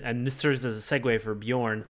and this serves as a segue for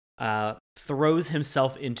Bjorn. Throws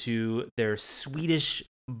himself into their Swedish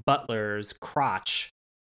butler's crotch,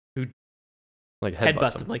 who Like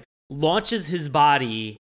headbutts him, like launches his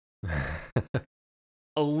body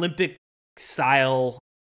Olympic style,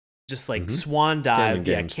 just like swan dive,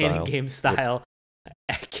 Canyon Game style,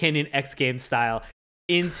 Canyon X Game style,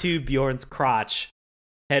 into Bjorn's crotch,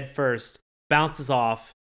 head first, bounces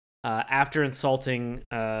off after insulting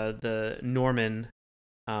the Norman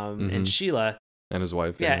and Sheila and his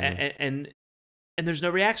wife. Yeah, and there's no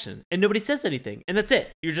reaction, and nobody says anything, and that's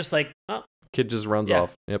it. You're just like, oh, kid just runs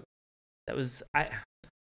off. Yep. That was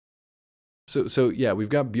So yeah, we've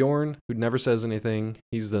got Bjorn, who never says anything.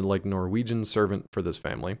 He's the like Norwegian servant for this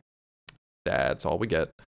family. That's all we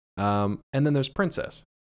get. And then there's Princess,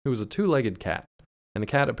 who is a 2-legged cat, and the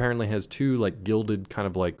cat apparently has 2 like gilded kind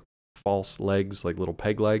of like false legs, like little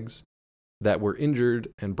peg legs, that were injured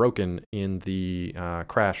and broken in the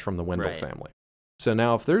crash from the Wendell family. So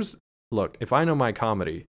now if I know my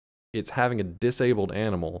comedy, it's having a disabled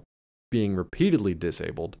animal being repeatedly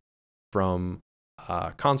disabled from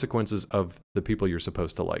consequences of the people you're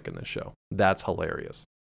supposed to like in this show. That's hilarious.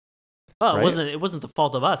 Oh, right? It wasn't the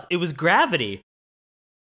fault of us. It was gravity.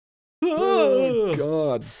 Oh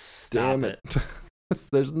God! Stop Damn it!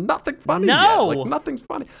 There's nothing funny No! yet. Like nothing's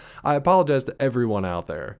funny. I apologize to everyone out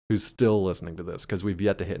there who's still listening to this because we've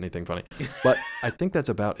yet to hit anything funny. But I think that's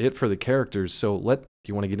about it for the characters. So do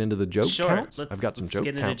you want to get into the joke counts? I've got some joke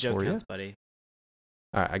counts for you. Buddy.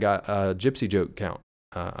 All right, I got a gypsy joke count.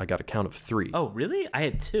 I got a count of 3. Oh, really? I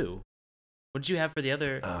had 2. What did you have for the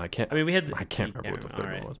other? I can't. I mean, I can't remember what the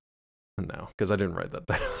third one was. No, because I didn't write that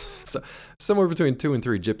down. So somewhere between 2 and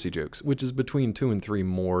 3 gypsy jokes, which is between 2 and 3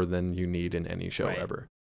 more than you need in any show ever.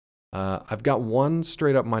 I've got one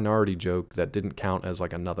straight up minority joke that didn't count as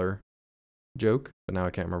like another joke, but now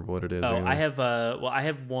I can't remember what it is. Oh, anymore. I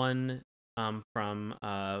have one from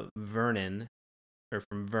Vernon, or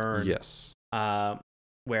from Vern. Yes.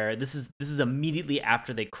 Where this is immediately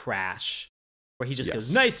after they crash, where he just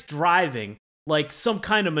goes, "Nice driving," like some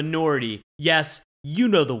kind of minority. Yes, you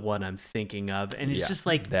know the one I'm thinking of, and it's just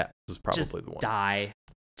like that was probably the one.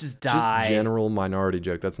 Just die. Just general minority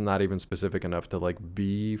joke. That's not even specific enough to like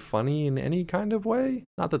be funny in any kind of way.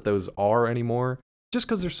 Not that those are anymore. Just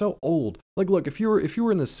because they're so old. Like, look, if you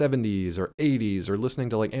were in the 70s or 80s or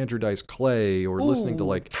listening to like Andrew Dice Clay or listening to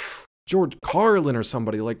like George Carlin or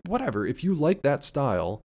somebody, like whatever, if you like that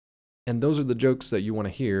style and those are the jokes that you want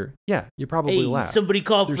to hear, yeah, you probably laugh. Somebody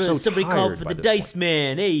called for the by Dice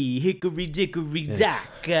Man. Hey, hickory dickory dock.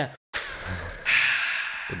 The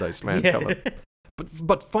Dice Man coming.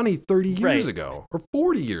 But funny 30 years ago or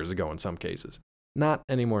 40 years ago in some cases. Not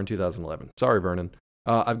anymore in 2011. Sorry, Vernon.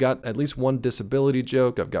 I've got at least 1 disability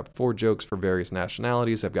joke. I've got 4 jokes for various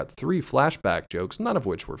nationalities. I've got 3 flashback jokes, none of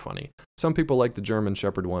which were funny. Some people like the German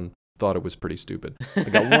Shepherd one. Thought it was pretty stupid. I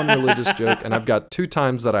got 1 religious joke, and I've got 2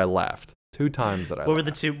 times that I laughed. 2 times that I laughed. What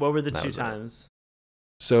were the 2 times?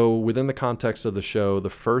 So within the context of the show, the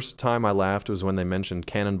first time I laughed was when they mentioned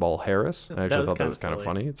Cannonball Harris. I actually thought that was kind of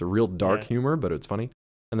funny. It's a real dark humor, but it's funny.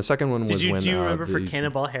 And the second one was do you remember for the,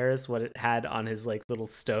 Cannonball Harris what it had on his like little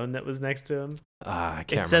stone that was next to him? I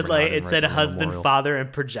can't It said remember. like it said husband, father,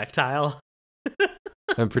 and projectile.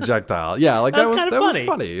 And projectile. Yeah, like That that was was funny.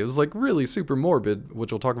 funny. It was like really super morbid,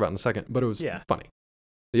 which we'll talk about in a second, but it was Yeah. funny.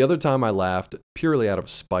 The other time I laughed purely out of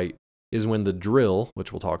spite is when the drill,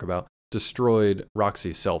 which we'll talk about, destroyed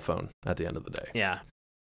Roxy's cell phone at the end of the day. Yeah.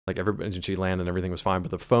 Like everybody, she landed and everything was fine,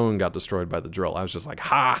 but the phone got destroyed by the drill. I was just like,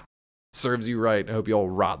 ha! Serves you right. I hope you all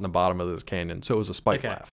rot in the bottom of this canyon. So it was a spite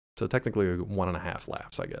laugh. So technically 1.5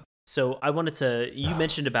 laughs, I guess. So I wanted to. You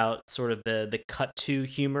mentioned about sort of the cut to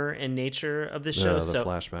humor and nature of this show. The so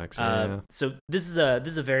flashbacks. Yeah. So this is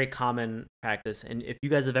a very common practice, and if you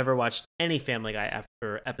guys have ever watched any Family Guy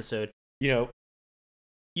after episode, you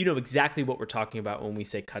know exactly what we're talking about when we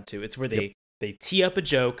say cut to. It's where they tee up a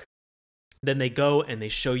joke, then they go and they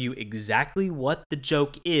show you exactly what the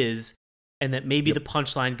joke is, and that maybe the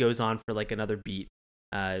punchline goes on for like another beat.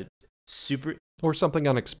 Super or something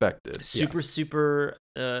unexpected. Super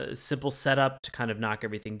simple setup to kind of knock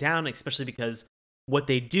everything down, especially because what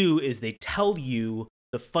they do is they tell you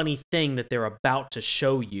the funny thing that they're about to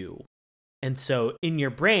show you. And so in your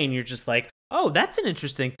brain, you're just like, oh, that's an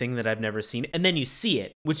interesting thing that I've never seen. And then you see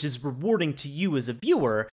it, which is rewarding to you as a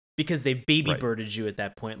viewer because they've baby birded you at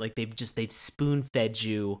that point. Like they've spoon fed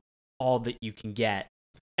you all that you can get.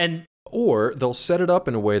 Or they'll set it up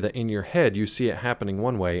in a way that in your head you see it happening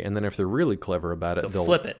one way, and then if they're really clever about it, they'll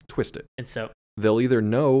flip it, twist it. And so they'll either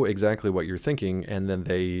know exactly what you're thinking, and then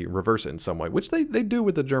they reverse it in some way, which they do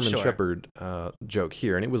with the German Shepherd joke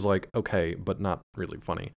here. And it was like, okay, but not really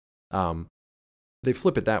funny. They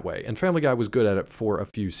flip it that way. And Family Guy was good at it for a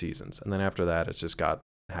few seasons. And then after that, it's just got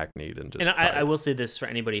hackneyed and just I will say this for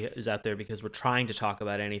anybody who's out there, because we're trying to talk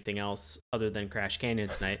about anything else other than Crash Canyon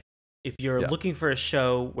tonight. If you're looking for a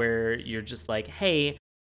show where you're just like, hey,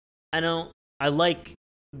 I like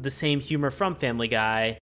the same humor from Family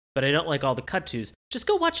Guy, but I don't like all the cut-tos, just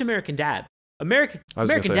go watch American Dad. American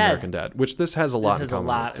Dad, which this has a lot in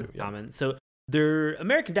common. So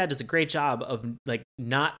American Dad does a great job of like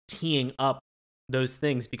not teeing up those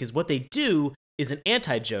things, because what they do is an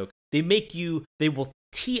anti-joke. They will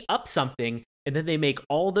tee up something, and then they make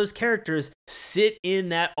all those characters sit in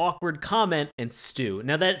that awkward comment and stew.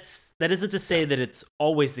 Now that isn't to say that it's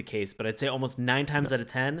always the case, but I'd say almost 9 times out of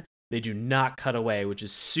 10, they do not cut away, which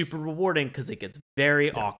is super rewarding because it gets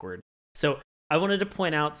very awkward. So I wanted to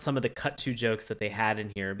point out some of the cut to jokes that they had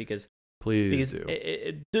in here because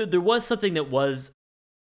there was something that was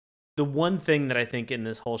the one thing that I think in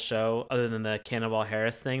this whole show, other than the Cannonball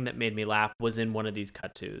Harris thing that made me laugh, was in one of these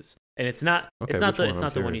cut tos. And it's not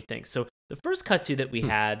the one you think. So the first cut to that we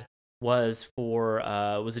had was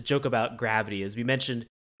a joke about gravity. As we mentioned,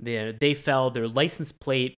 they fell, their license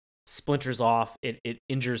plate splinters off. It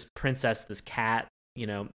injures Princess, this cat,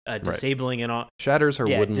 disabling and all. Shatters her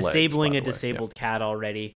wooden legs. Disabling a disabled cat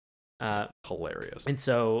already. Hilarious. And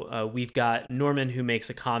so we've got Norman, who makes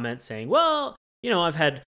a comment saying, well, I've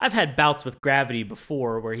had bouts with gravity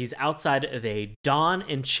before, where he's outside of a Don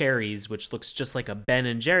and Cherries, which looks just like a Ben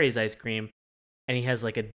and Jerry's ice cream, and he has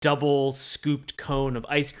like a double scooped cone of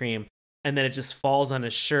ice cream, and then it just falls on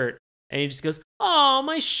his shirt, and he just goes, "Oh,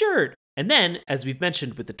 my shirt!" And then, as we've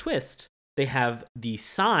mentioned with the twist, they have the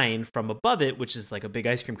sign from above it, which is like a big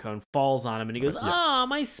ice cream cone, falls on him, and he goes, "Oh,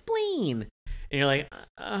 my spleen!" And you're like,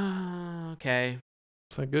 okay.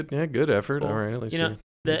 It's like good effort. All right, at least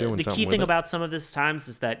the key thing about some of this times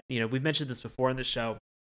is that, we've mentioned this before in the show,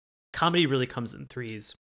 comedy really comes in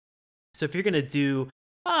threes. So if you're going to do,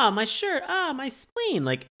 my shirt, my spleen,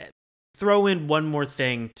 like throw in one more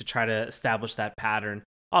thing to try to establish that pattern.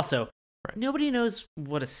 Also, nobody knows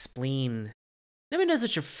what a spleen, nobody knows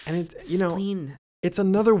what your spleen. It's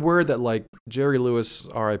another word that, like, Jerry Lewis,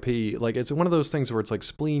 R.I.P., like, it's one of those things where it's like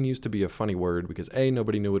spleen used to be a funny word because A,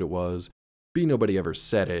 nobody knew what it was, B, nobody ever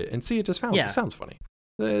said it, and C, it just sounds funny.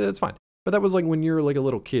 That's fine. But that was like when you're like a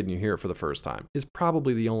little kid and you hear it for the first time. It's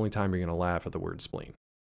probably the only time you're going to laugh at the word spleen.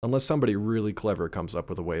 Unless somebody really clever comes up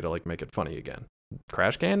with a way to like make it funny again.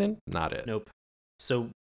 Crash Canyon? Not it. Nope. So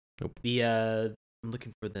I'm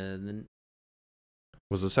looking for the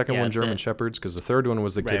was the second one German Shepherds? Because the third one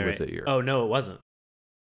was the kid with the ear. Oh, no, it wasn't.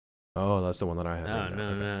 Oh, that's the one that I had. Oh,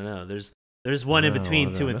 no. There's one in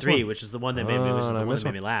between 2 and 3, which is the one that made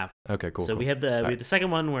me laugh. Okay, cool. So we have the second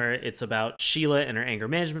one where it's about Sheila and her anger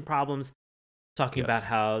management problems, talking about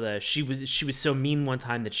how she was so mean one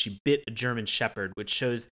time that she bit a German Shepherd, which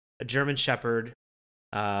shows a German Shepherd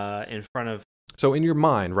in front of. So in your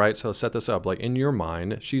mind, right? So set this up. Like in your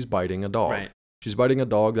mind, she's biting a dog. Right. She's biting a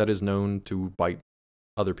dog that is known to bite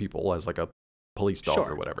other people as like a police dog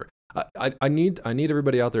or whatever. I need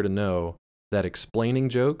everybody out there to know that explaining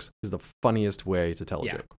jokes is the funniest way to tell a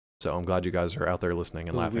Yeah. joke. So I'm glad you guys are out there listening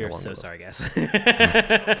and laughing We are along so with us. sorry,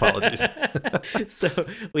 guys. Apologies. So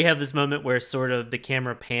we have this moment where sort of the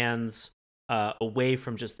camera pans away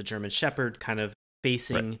from just the German Shepherd, kind of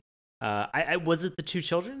facing. Was it the two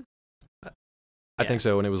children? I think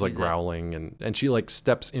so, and it was like He's growling, and she like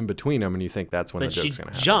steps in between them, and you think that's when But the she joke's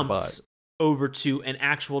gonna happen. jumps over to an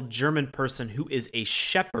actual German person who is a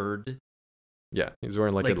shepherd, Yeah, he's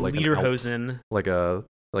wearing like an lederhosen, like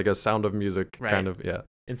a Sound of Music kind of, yeah.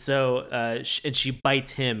 And so, and she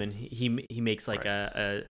bites him, and he makes like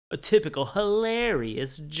a typical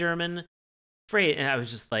hilarious German phrase, and I was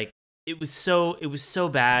just like, it was so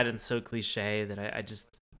bad and so cliche that I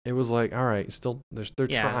just. It was like, all right, still they're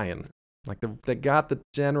trying, like they got the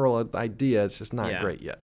general idea. It's just not great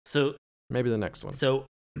yet. So maybe the next one. So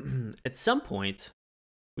at some point,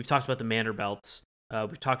 we've talked about the Manderbelts.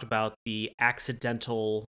 We've talked about the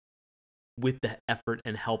accidental, with the effort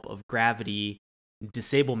and help of gravity,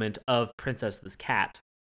 disablement of Princess this cat.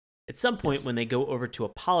 At some point, when they go over to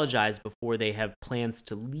apologize before they have plans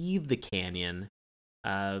to leave the canyon,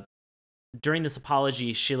 during this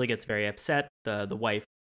apology, Sheila gets very upset, the wife.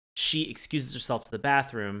 She excuses herself to the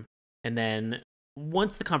bathroom, and then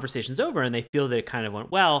once the conversation's over and they feel that it kind of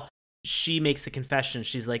went well, she makes the confession.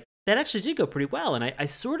 She's like, that actually did go pretty well, and I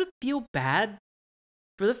sort of feel bad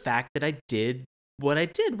for the fact that I did what I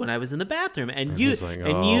did when I was in the bathroom. And you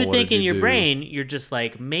think in your brain, you're just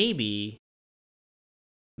like, maybe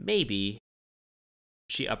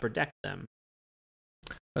she upper decked them.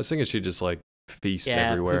 I was thinking she just like feast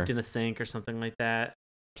everywhere. Pooped in a sink or something like that.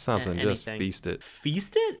 Something, just feast it.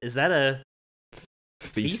 Feast it? Is that a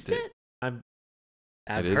feast it?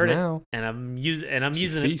 I've heard it, and I'm using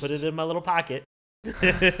it. Put it in my little pocket.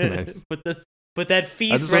 Nice. Put that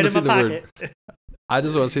feast right in my pocket. I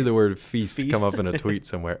just want to see the word feast come up in a tweet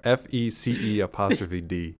somewhere.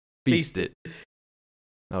 FECE''D. Feast it.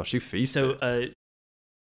 Oh, she feasted. So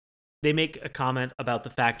they make a comment about the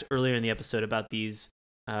fact earlier in the episode about these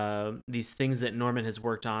things that Norman has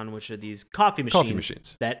worked on, which are these coffee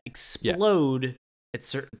machines that explode at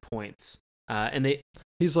certain points. And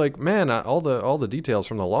he's like, man, all the details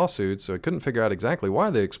from the lawsuits, so I couldn't figure out exactly why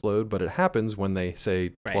they explode, but it happens when they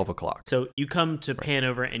say 12 o'clock. So you come to pan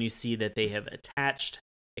over and you see that they have attached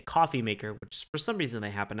a coffee maker, which for some reason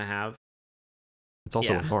they happen to have. It's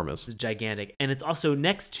also enormous. It's gigantic. And it's also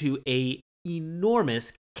next to a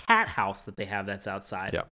enormous cat house that they have that's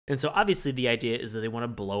outside. Yeah. And so obviously the idea is that they want to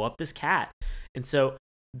blow up this cat. And so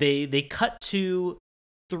they cut to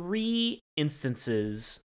 3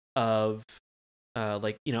 instances of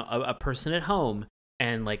a person at home,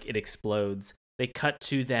 and like it explodes. They cut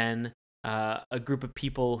to then a group of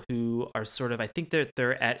people who are sort of, I think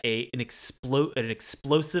they're at an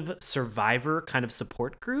explosive survivor kind of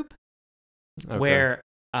support group, where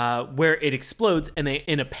it explodes, and they,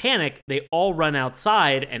 in a panic, they all run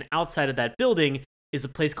outside, and outside of that building is a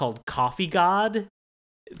place called Coffee God.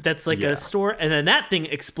 That's like a store, and then that thing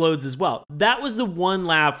explodes as well. That was the one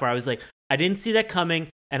laugh where I was like, I didn't see that coming.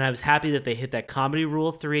 And I was happy that they hit that comedy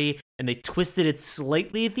rule 3, and they twisted it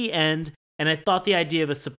slightly at the end. And I thought the idea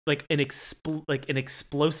of an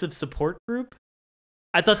explosive support group,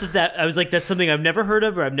 I thought that I was like, that's something I've never heard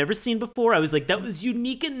of or I've never seen before. I was like, that was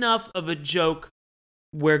unique enough of a joke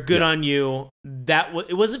where good on you.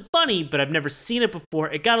 It wasn't funny, but I've never seen it before.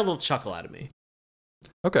 It got a little chuckle out of me.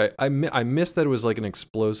 Okay, I missed that it was like an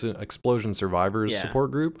explosion survivors support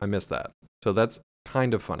group. I missed that, so that's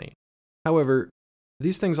kind of funny. However,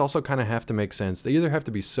 these things also kind of have to make sense. They either have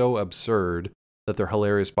to be so absurd that they're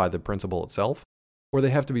hilarious by the principle itself, or they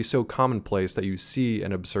have to be so commonplace that you see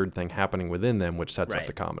an absurd thing happening within them, which sets up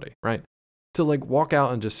the comedy, right? To like walk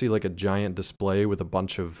out and just see like a giant display with a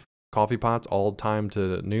bunch of coffee pots all timed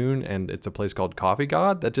to noon, and it's a place called Coffee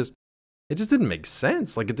God, it just didn't make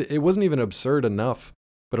sense. Like it wasn't even absurd enough,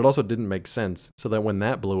 but it also didn't make sense. So that when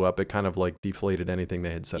that blew up, it kind of like deflated anything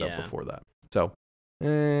they had set up before that. So,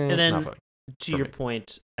 and then, not funny. To your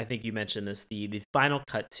point, I think you mentioned this, the final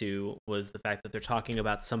cut to was the fact that they're talking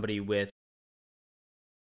about somebody with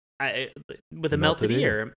a melted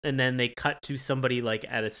ear, and then they cut to somebody like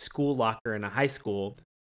at a school locker in a high school.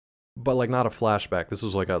 But like not a flashback. This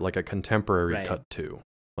was like a contemporary cut to,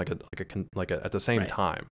 like at the same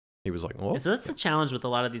time. He was like, "Oh." So that's the challenge with a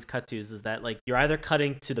lot of these cut tos, is that like you're either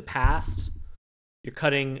cutting to the past, you're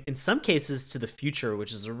cutting in some cases to the future,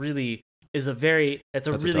 which is a really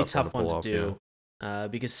tough one to do,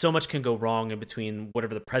 because so much can go wrong in between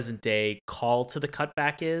whatever the present day call to the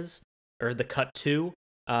cutback is, or the cut to,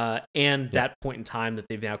 and that point in time that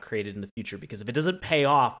they've now created in the future. Because if it doesn't pay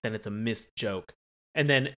off, then it's a missed joke. And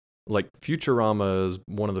then Like Futurama is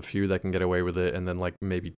one of the few that can get away with it, and then like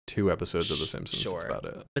maybe 2 episodes of The Simpsons. Sure. That's about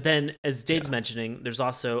it. But then, as Dave's mentioning, there's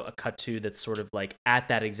also a cut to that's sort of like at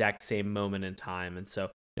that exact same moment in time, and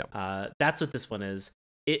so that's what this one is.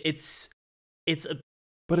 But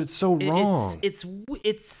it's so wrong.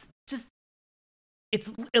 It's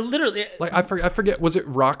literally like I forget. Was it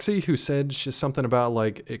Roxy who said something about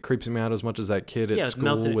like it creeps me out as much as that kid at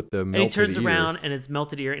school with the melted ear? And he turns around and it's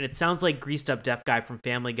melted ear, and it sounds like greased up deaf guy from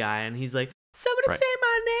Family Guy, and he's like, "Somebody say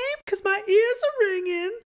my name, 'cause my ears are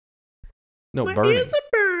ringing." No, my burning. ears are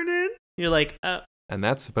burning. You're like, and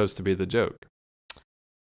that's supposed to be the joke.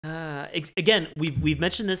 Again, we've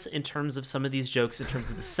mentioned this in terms of some of these jokes, in terms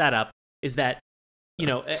of the setup, is that, you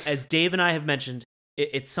know, as Dave and I have mentioned,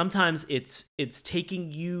 it's sometimes it's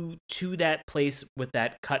taking you to that place with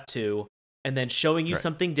that cut to, and then showing you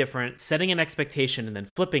something different, setting an expectation, and then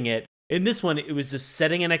flipping it. In this one, it was just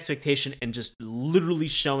setting an expectation and just literally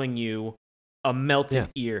showing you a melted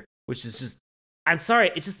ear, which is just, I'm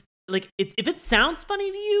sorry, it's just like, if it sounds funny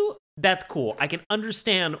to you, that's cool. I can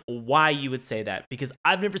understand why you would say that, because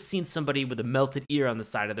I've never seen somebody with a melted ear on the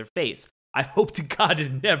side of their face. I hope to God to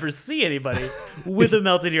never see anybody with a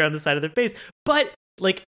melted ear on the side of their face. But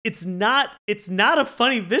like, it's not a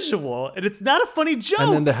funny visual, and it's not a funny joke.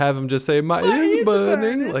 And then to have him just say, my ears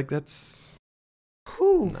burning, like that's...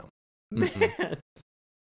 Whew, no. Man.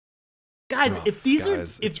 Guys, if these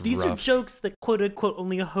are jokes that quote unquote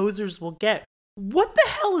only hosers will get, what the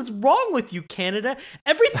hell is wrong with you, Canada?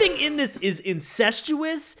 Everything in this is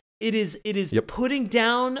incestuous. It is putting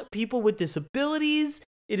down people with disabilities.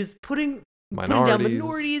 It is putting down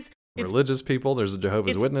minorities. Religious people. There's a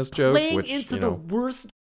Jehovah's Witness joke, playing into the worst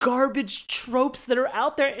garbage tropes that are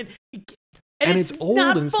out there, and it's old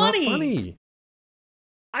not and it's not funny.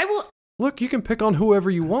 I will look. You can pick on whoever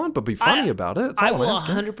you want, but be funny about it. That's all I will I'm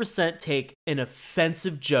asking. 100% take an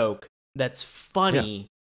offensive joke that's funny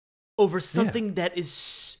over something that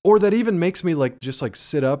is, or that even makes me like just like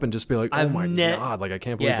sit up and just be like, oh my God, like I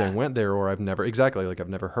can't believe they went there, or I've never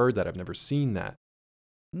heard that, I've never seen that.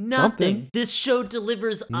 Nothing. Something. This show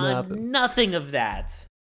delivers on nothing of that.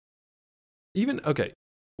 Even, okay,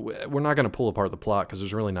 we're not going to pull apart the plot because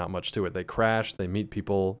there's really not much to it. They crash, they meet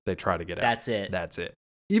people, they try to get out. That's it.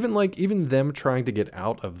 Even them trying to get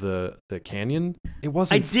out of the canyon, it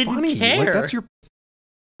wasn't funny. I didn't care. Like,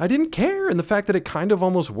 I didn't care. And the fact that it kind of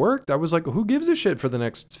almost worked, I was like, who gives a shit for the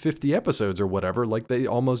next 50 episodes or whatever? Like, they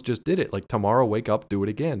almost just did it. Like, tomorrow, wake up, do it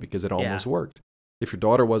again, because it almost worked. If your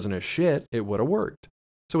daughter wasn't a shit, it would have worked.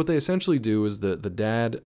 So what they essentially do is the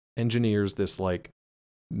dad engineers this like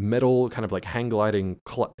metal kind of like hang gliding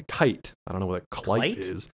kite. I don't know what a kite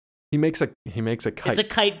is. He makes a kite. It's a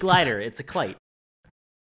kite glider. It's a kite.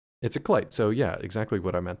 It's a kite. So yeah, exactly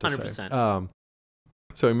what I meant to 100%. say.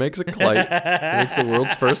 So he makes a kite. He makes the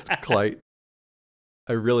world's first kite.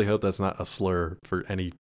 I really hope that's not a slur for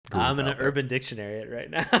any group. I'm in an Urban Dictionary right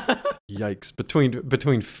now. Yikes.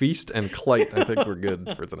 Between feast and kite, I think we're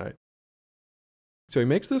good for tonight. So he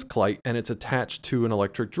makes this kite, and it's attached to an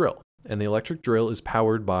electric drill. And the electric drill is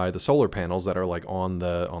powered by the solar panels that are like on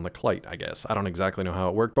the kite, I guess. I don't exactly know how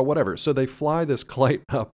it worked, but whatever. So they fly this kite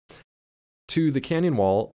up to the canyon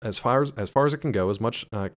wall as far as it can go, as much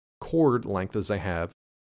cord length as they have,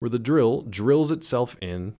 where the drill drills itself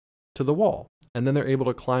in to the wall. And then they're able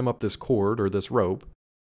to climb up this cord or this rope,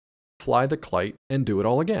 fly the kite, and do it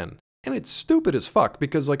all again. And it's stupid as fuck,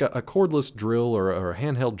 because like a cordless drill or a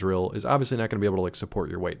handheld drill is obviously not going to be able to like support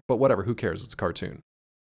your weight. But whatever, who cares? It's a cartoon.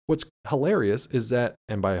 What's hilarious is that,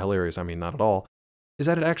 and by hilarious I mean not at all, is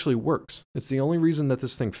that it actually works. It's the only reason that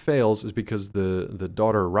this thing fails is because the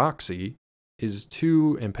daughter Roxy is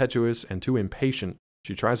too impetuous and too impatient.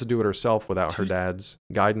 She tries to do it herself without her dad's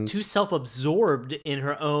guidance. Too self-absorbed in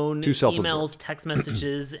her own emails, text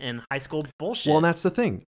messages, and high school bullshit. Well, and that's the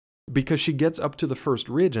thing. Because she gets up to the first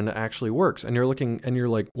ridge and it actually works. And you're looking and you're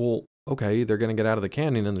like, well, okay, they're going to get out of the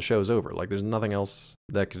canyon and the show's over. Like, there's nothing else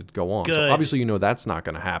that could go on. Good. So obviously, you know that's not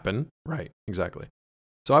going to happen. Right, exactly.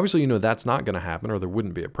 So obviously, you know that's not going to happen, or there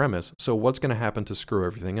wouldn't be a premise. So what's going to happen to screw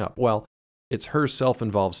everything up? Well, it's her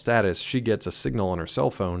self-involved status. She gets a signal on her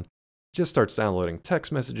cell phone, just starts downloading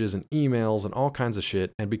text messages and emails and all kinds of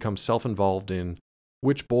shit, and becomes self-involved in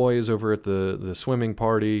which boy is over at the swimming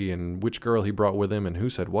party and which girl he brought with him and who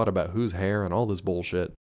said what about whose hair and all this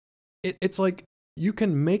bullshit. It's like, you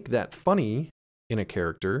can make that funny in a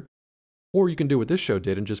character, or you can do what this show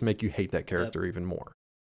did and just make you hate that character even more.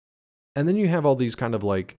 And then you have all these kind of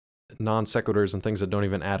like non sequiturs and things that don't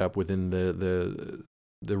even add up within the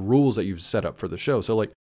rules that you've set up for the show. So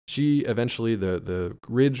like, she eventually, the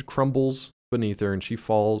ridge crumbles beneath her and she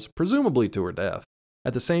falls, presumably to her death.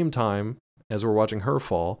 At the same time, as we're watching her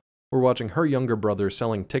fall, We're watching her younger brother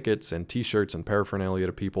selling tickets and t-shirts and paraphernalia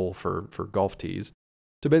to people for golf tees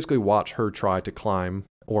to basically watch her try to climb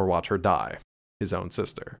or watch her die, his own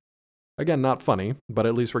sister. Again, not funny, but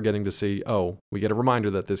at least we're getting to see, we get a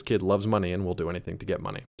reminder that this kid loves money and will do anything to get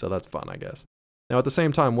money. So that's fun, I guess. Now, at the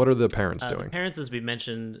same time, what are the parents doing? The parents, as we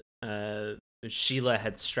mentioned, Sheila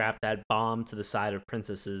had strapped that bomb to the side of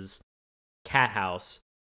Princess's cat house.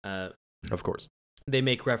 Of course. They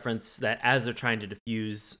make reference that as they're trying to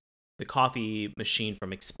defuse the coffee machine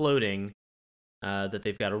from exploding, that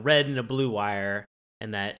they've got a red and a blue wire,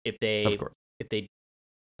 and that if they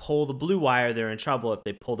pull the blue wire, they're in trouble. If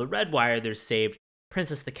they pull the red wire, they're saved.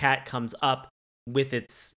 Princess the cat comes up with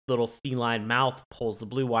its little feline mouth, pulls the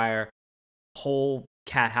blue wire. Whole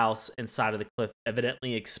cat house inside of the cliff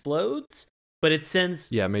evidently explodes, but it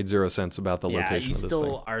sends... Yeah, it made zero sense about the location of this thing. You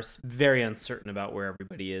still are very uncertain about where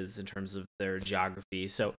everybody is in terms of their geography,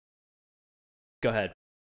 so go ahead.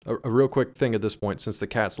 A real quick thing at this point, since the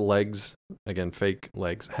cat's legs, again, fake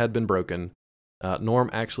legs, had been broken, Norm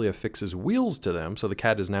actually affixes wheels to them, so the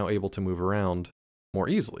cat is now able to move around more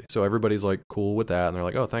easily. So everybody's like cool with that, and they're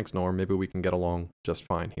like, oh, thanks, Norm, maybe we can get along just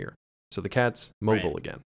fine here. So the cat's mobile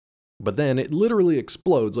again. But then it literally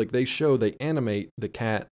explodes. Like they animate the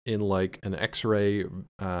cat in like an X-ray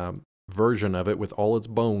version of it with all its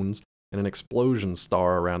bones and an explosion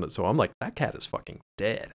star around it. So I'm like, that cat is fucking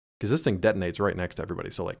dead. Because this thing detonates right next to everybody.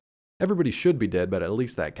 So like, everybody should be dead, but at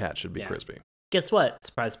least that cat should be crispy. Guess what?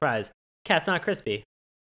 Surprise, surprise. Cat's not crispy.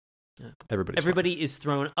 Everybody is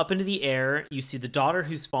thrown up into the air. You see the daughter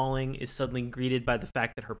who's falling is suddenly greeted by the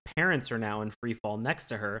fact that her parents are now in free fall next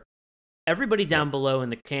to her. Everybody down below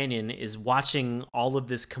in the canyon is watching all of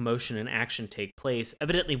this commotion and action take place,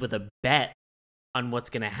 evidently with a bet on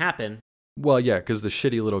what's going to happen. Well, yeah, because the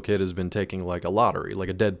shitty little kid has been taking like a lottery, like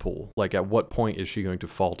a Deadpool. Like at what point is she going to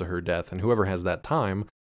fall to her death? And whoever has that time,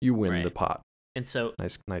 you win the pot. And so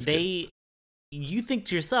nice you think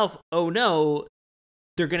to yourself, oh no,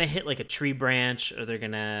 they're going to hit like a tree branch, or they're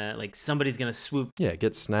going to, like, somebody's going to swoop. Yeah,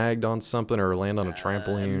 get snagged on something or land on a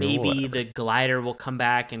trampoline. Maybe the glider will come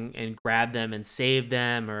back and grab them and save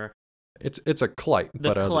them, or... It's a Klite.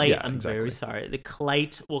 I'm very sorry. The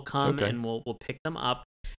Klite will come and we'll pick them up.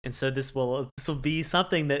 And so this will be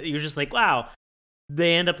something that you're just like, wow,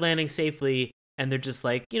 they end up landing safely, and they're just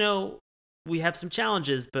like, we have some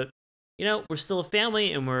challenges, but we're still a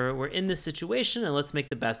family, and we're in this situation, and let's make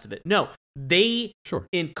the best of it. No, they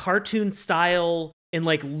in cartoon style, in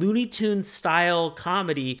like Looney Tunes style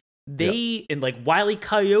comedy, they in like Wile E.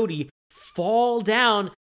 Coyote fall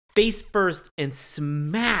down face first and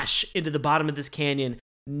smash into the bottom of this canyon.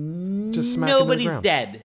 Just nobody's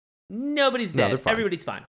dead. Nobody's dead. Everybody's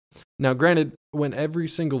fine. Now, granted, when every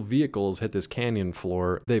single vehicle has hit this canyon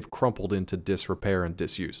floor, they've crumpled into disrepair and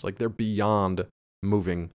disuse. Like they're beyond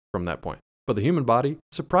moving from that point. But the human body,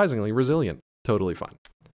 surprisingly resilient. Totally fine.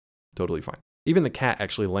 Even the cat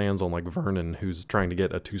actually lands on like Vernon, who's trying to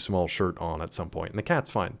get a too small shirt on at some point, and the cat's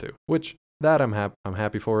fine too. Which that I'm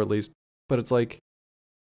happy for at least. But it's like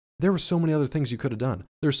there were so many other things you could have done.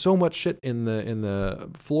 There's so much shit in the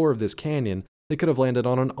floor of this canyon. They could have landed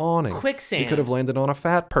on an awning. Quicksand. They could have landed on a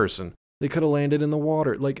fat person. They could have landed in the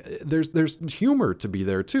water. Like there's humor to be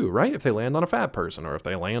there too, right? If they land on a fat person, or if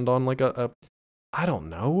they land on like a I don't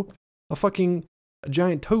know, a fucking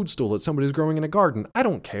giant toadstool that somebody's growing in a garden. I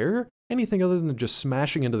don't care. Anything other than just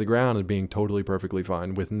smashing into the ground and being totally perfectly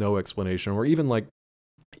fine with no explanation, or even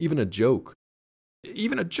a joke.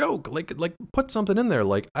 Even a joke, like put something in there,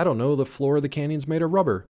 like, I don't know, the floor of the canyon's made of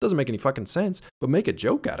rubber. Doesn't make any fucking sense, but make a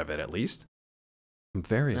joke out of it at least. I'm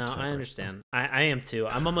very upset. No, I understand. I am too.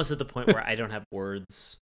 I'm almost at the point where I don't have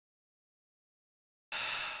words.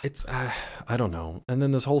 It's, I don't know. And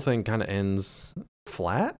then this whole thing kind of ends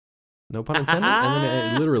flat, no pun intended. And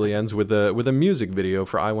then it literally ends with a music video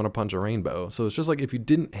for I Want to Punch a Rainbow. So it's just like, if you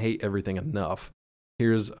didn't hate everything enough,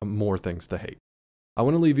 here's more things to hate. I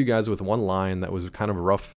want to leave you guys with one line that was kind of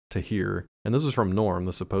rough to hear. And this is from Norm,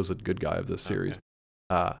 the supposed good guy of this series.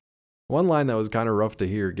 Okay. One line that was kind of rough to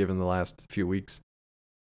hear given the last few weeks.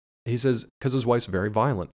 He says, because his wife's very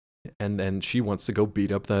violent, and then she wants to go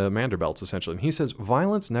beat up the Manderbelts, essentially. And he says,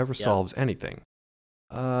 violence never solves anything,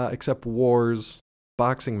 except wars,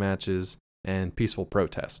 boxing matches, and peaceful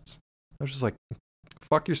protests. I was just like,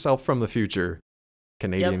 fuck yourself from the future,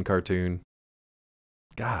 Canadian cartoon.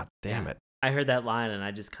 God damn it. I heard that line, and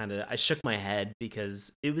I shook my head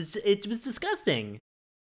because it was disgusting.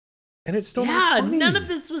 And it's still not funny. None of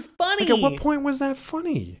this was funny. Like, at what point was that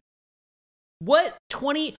funny? What?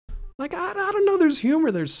 Like, I don't know. There's humor.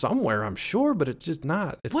 There's somewhere, I'm sure, but it's just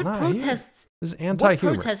not. It's what not protests? This is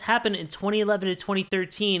anti-humor. What protests happened in 2011 to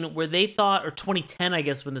 2013 where they thought, or 2010, I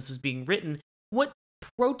guess, when this was being written? What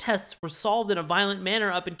protests were solved in a violent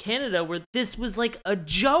manner up in Canada where this was like a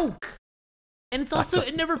joke? And it's also,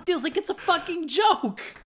 it never feels like it's a fucking joke.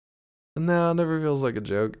 No, it never feels like a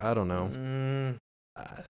joke. I don't know.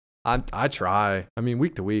 I try. I mean,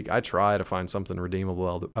 week to week, I try to find something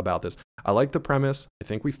redeemable about this. I like the premise. I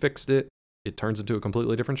think we fixed it. It turns into a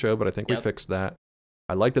completely different show, but I think we fixed that.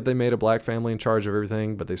 I like that they made a black family in charge of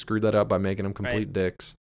everything, but they screwed that up by making them complete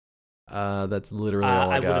dicks. That's literally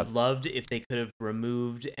all I got. I would have loved if they could have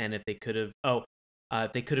removed and if they could have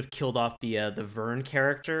if they could have killed off the Vern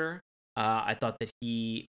character. I thought that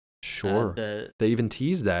he they even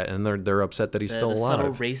teased that, and they're upset that he's still alive. The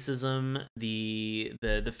subtle racism,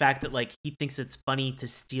 the fact that like he thinks it's funny to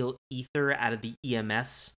steal ether out of the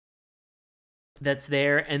EMS that's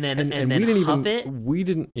there, and then huff it. We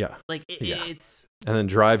didn't, it's and then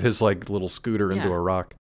drive his like little scooter into a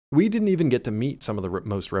rock. We didn't even get to meet some of the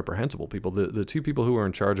most reprehensible people. The two people who were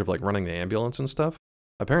in charge of like running the ambulance and stuff.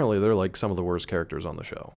 Apparently, they're like some of the worst characters on the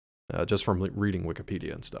show. Just from reading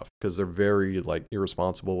Wikipedia and stuff, because they're very like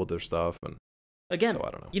irresponsible with their stuff. And again, so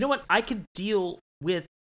I don't know. You know what? I could deal with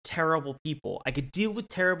terrible people. I could deal with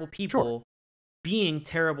terrible people being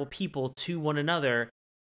terrible people to one another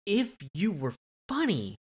if you were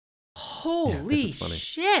funny. Holy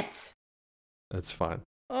shit! That's fine.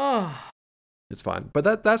 Oh, it's fine.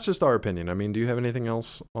 But that's just our opinion. I mean, do you have anything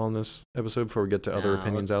else on this episode before we get to other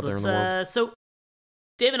opinions out there in the world? So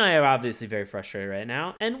Dave and I are obviously very frustrated right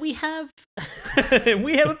now, and we have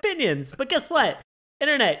opinions. But guess what?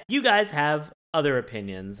 Internet, you guys have other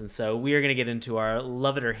opinions, and so we are gonna get into our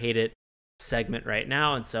love it or hate it segment right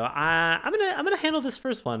now. And so I'm gonna handle this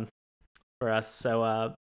first one for us.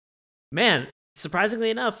 So, man,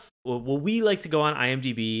 surprisingly enough, well, we like to go on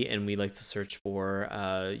IMDb and we like to search for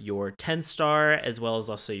your 10-star as well as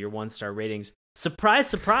also your 1-star ratings. Surprise,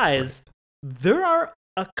 surprise! There are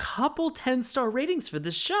a couple 10-star ratings for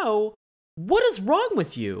this show. What is wrong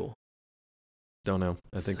with you? Don't know.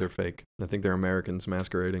 I think they're fake. I think they're Americans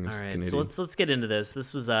masquerading as Canadian. So let's get into this.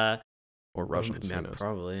 This was or Russians. Yeah, who knows?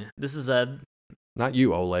 probably. This is not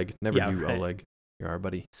you, Oleg. Never Oleg. You're our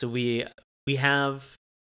buddy. So we have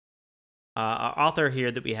our author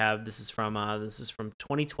here that we have. This is from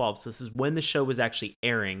 2012. So this is when the show was actually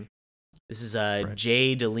airing. This is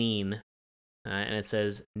Jay Deline, and it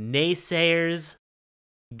says naysayers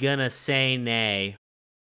gonna say nay.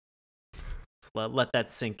 Let that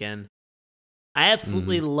sink in. I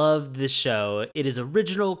absolutely loved this show. It is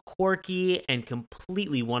original, quirky, and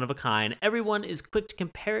completely one of a kind. Everyone is quick to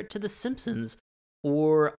compare it to The Simpsons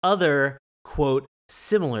or other, quote,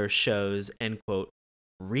 similar shows, end quote.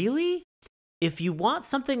 Really? If you want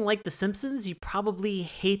something like The Simpsons, you probably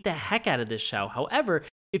hate the heck out of this show. However,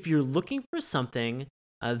 if you're looking for something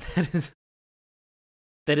that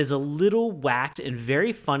is a little whacked and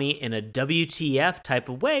very funny in a WTF type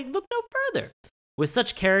of way, look no further. With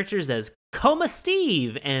such characters as Coma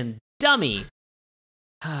Steve and Dummy,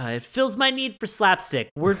 it fills my need for slapstick,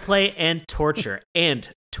 wordplay, and torture, and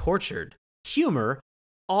tortured humor,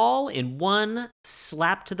 all in one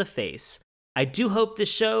slap to the face. I do hope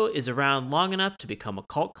this show is around long enough to become a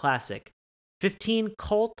cult classic. 15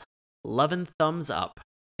 cult, 11 thumbs up.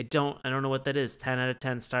 I don't know what that is. 10 out of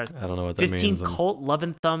 10 stars. I don't know what that means. 15 cult,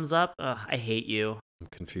 11 thumbs up. I hate you. I'm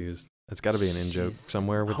confused. It's got to be an in-joke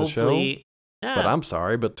somewhere with the show. Yeah. But I'm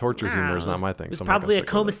sorry, but torture humor is not my thing. It's probably a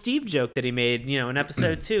Coma Steve joke that he made, in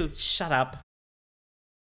episode 2. Shut up.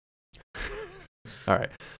 All right.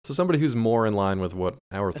 So somebody who's more in line with what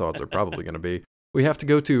our thoughts are probably going to be, we have to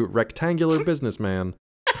go to Rectangular Businessman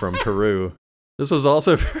from Peru. This was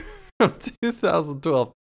also from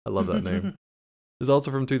 2012. I love that name. This is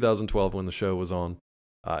also from 2012 when the show was on.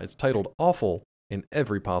 It's titled Awful in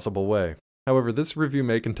Every Possible Way. However, this review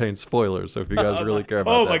may contain spoilers, so if you guys really care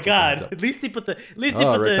about that. Oh my god. At least they put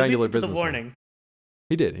the warning.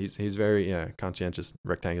 He did. He's very conscientious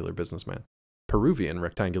rectangular businessman. Peruvian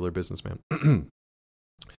rectangular businessman.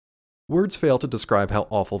 Words fail to describe how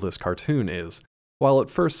awful this cartoon is. While at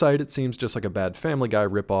first sight it seems just like a bad Family Guy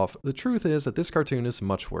ripoff, the truth is that this cartoon is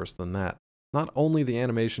much worse than that. Not only the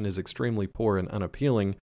animation is extremely poor and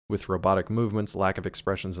unappealing, with robotic movements, lack of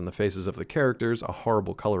expressions in the faces of the characters, a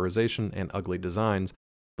horrible colorization, and ugly designs,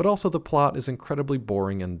 but also the plot is incredibly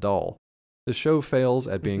boring and dull. The show fails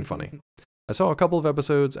at being funny. I saw a couple of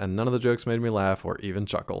episodes and none of the jokes made me laugh or even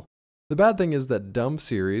chuckle. The bad thing is that Dumb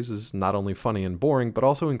series is not only funny and boring, but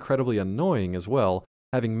also incredibly annoying as well,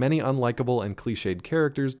 having many unlikable and cliched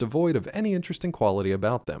characters devoid of any interesting quality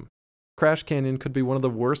about them. Crash Canyon could be one of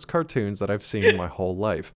the worst cartoons that I've seen in my whole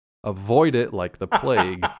life. Avoid it like the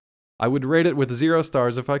plague. I would rate it with 0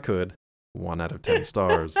 stars if I could. 1 out of 10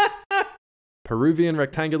 stars. Peruvian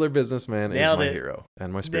rectangular businessman is my hero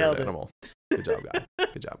and my spirit animal. Good job, guy.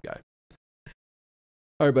 Good job, guy.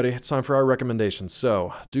 All right, buddy, it's time for our recommendations.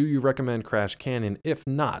 So, do you recommend Crash Canyon? If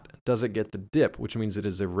not, does it get the dip, which means it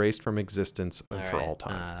is erased from existence for all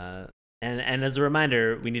time? And as a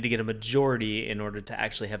reminder, we need to get a majority in order to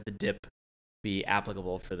actually have the dip be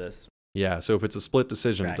applicable for this. Yeah, so if it's a split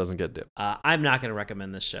decision, It doesn't get dip. I'm not going to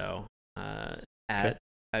recommend this show at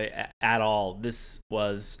all. This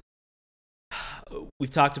was...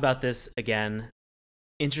 We've talked about this again.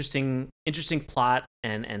 Interesting plot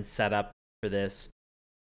and setup for this.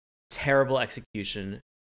 Terrible execution.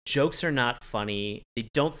 Jokes are not funny. They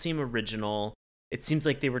don't seem original. It seems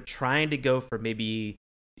like they were trying to go for maybe,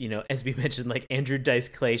 as we mentioned, like Andrew Dice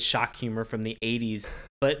Clay shock humor from the 80s.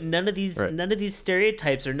 But none of these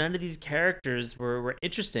stereotypes or none of these characters were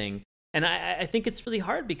interesting. And I think it's really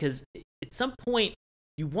hard because at some point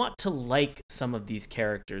you want to like some of these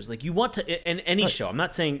characters. Like you want to, in any show, I'm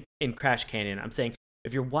not saying in Crash Canyon, I'm saying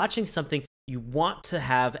if you're watching something, you want to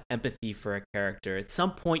have empathy for a character. At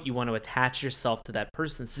some point, you want to attach yourself to that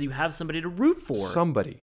person so you have somebody to root for.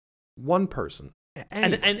 Somebody. One person.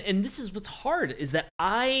 And this is what's hard, is that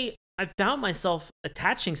I found myself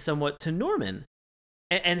attaching somewhat to Norman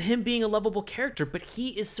and him being a lovable character, but he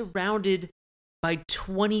is surrounded by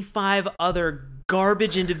 25 other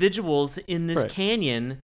garbage individuals in this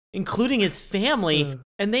canyon, including his family,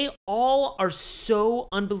 and they all are so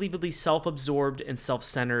unbelievably self-absorbed and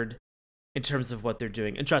self-centered in terms of what they're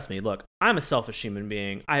doing. And trust me, look, I'm a selfish human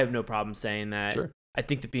being. I have no problem saying that. Sure. I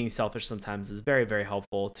think that being selfish sometimes is very, very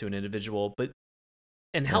helpful to an individual,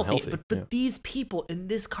 and healthy. But these people in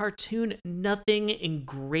this cartoon, nothing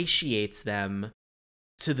ingratiates them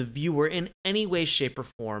to the viewer in any way, shape, or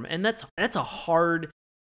form. And that's a hard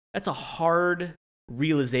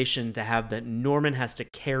realization to have, that Norman has to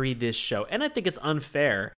carry this show. And I think it's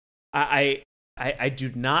unfair. I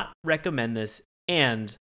do not recommend this,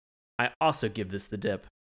 and I also give this the dip.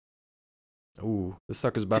 Ooh, this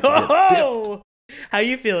sucker's about to get dipped. How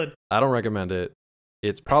you feeling? I don't recommend it.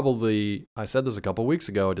 It's probably, I said this a couple weeks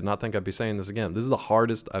ago, I did not think I'd be saying this again. This is the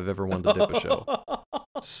hardest I've ever wanted to dip a show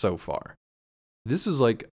so far. This is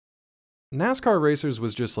like, NASCAR Racers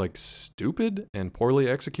was just like stupid and poorly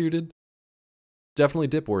executed. Definitely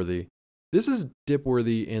dip worthy. This is dip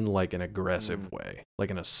worthy in like an aggressive way, like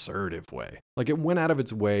an assertive way. Like it went out of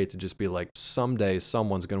its way to just be like, someday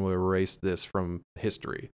someone's going to erase this from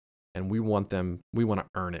history, and we want to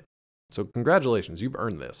earn it. So congratulations, you've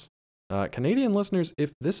earned this. Canadian listeners,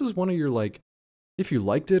 if this is one of your if you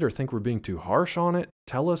liked it or think we're being too harsh on it,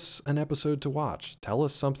 tell us an episode to watch. Tell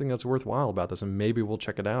us something that's worthwhile about this, and maybe we'll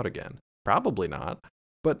check it out again. Probably not,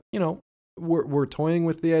 but we're toying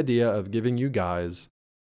with the idea of giving you guys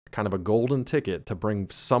kind of a golden ticket to bring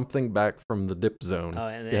something back from the dip zone.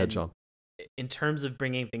 Yeah, John. In terms of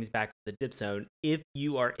bringing things back to the dip zone, if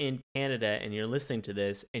you are in Canada and you're listening to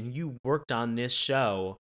this and you worked on this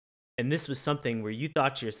show, and this was something where you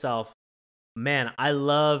thought to yourself, man, I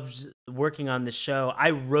loved working on this show. I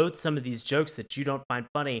wrote some of these jokes that you don't find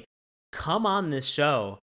funny. Come on this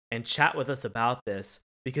show and chat with us about this,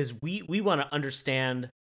 because we want to understand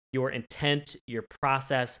your intent, your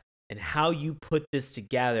process, and how you put this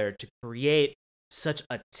together to create such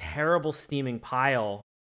a terrible steaming pile.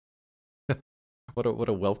 What a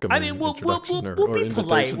welcoming introduction we'll be or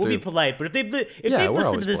polite. We'll be polite. But if they've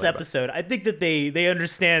listened to this episode, I think that they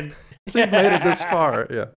understand. They've made it this far,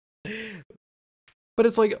 yeah. But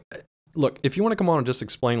it's like, look, if you want to come on and just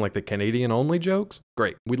explain like the Canadian only jokes,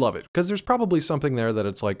 great, we'd love it. Because there's probably something there that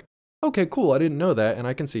it's like, okay, cool, I didn't know that, and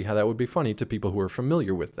I can see how that would be funny to people who are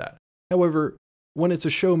familiar with that. However, when it's a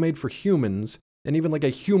show made for humans, and even like a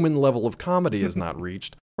human level of comedy is not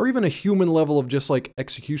reached, or even a human level of just like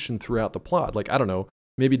execution throughout the plot, like, I don't know,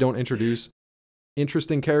 maybe don't introduce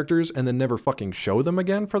interesting characters and then never fucking show them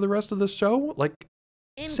again for the rest of the show. Like,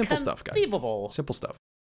 simple stuff, guys. Simple stuff.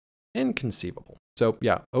 Inconceivable. So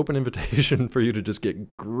yeah, open invitation for you to just get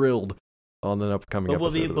grilled on an upcoming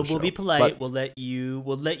episode of the show. We'll be polite. We'll let you.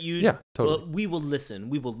 Yeah, totally. We will listen.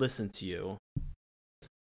 We will listen to you.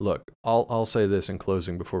 Look, I'll say this in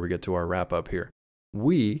closing before we get to our wrap up here.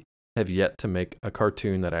 We have yet to make a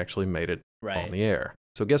cartoon that actually made it on the air.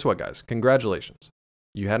 So guess what, guys? Congratulations.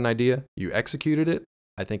 You had an idea. You executed it.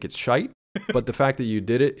 I think it's shite, but the fact that you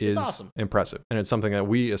did it is awesome. Impressive, and it's something that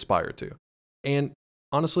we aspire to. And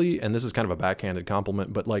honestly, and this is kind of a backhanded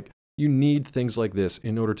compliment, but like, you need things like this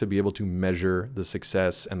in order to be able to measure the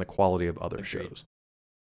success and the quality of other shows.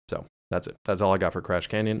 So That's it. That's all I got for Crash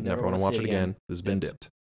Canyon. Never want to watch it again. This has been Dipped.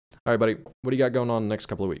 All right, buddy. What do you got going on the next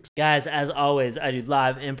couple of weeks? Guys, as always, I do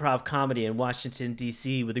live improv comedy in Washington,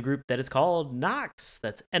 D.C. with a group that is called Nox.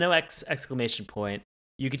 That's NOX exclamation point.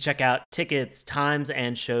 You can check out tickets, times,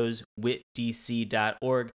 and shows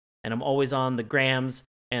witdc.org. And I'm always on the grams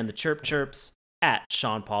and the chirps at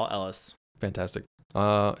Sean Paul Ellis. Fantastic.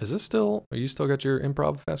 Is this still, are you still got your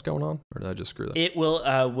improv fest going on? Or did I just screw that? It will,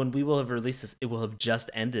 when we will have released this, it will have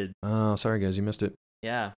just ended. Oh, sorry guys, you missed it.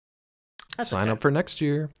 Yeah. Sign up for next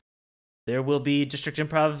year. There will be District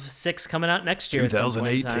Improv 6 coming out next year.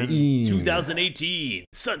 2018. 2018.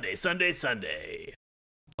 Sunday.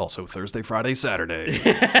 Also Thursday, Friday, Saturday.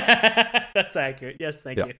 That's accurate. Yes,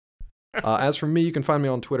 thank you. As for me, you can find me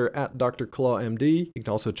on Twitter at DrClawMD. You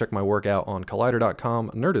can also check my work out on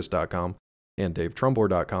Collider.com, Nerdist.com, and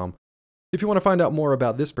DaveTrumbore.com. If you want to find out more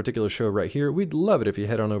about this particular show right here, we'd love it if you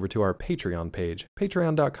head on over to our Patreon page,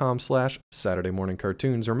 patreon.com/Saturday Morning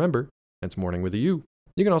Cartoons. Remember, it's morning with a U.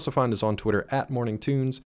 You can also find us on Twitter at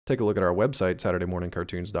MorningTunes. Take a look at our website,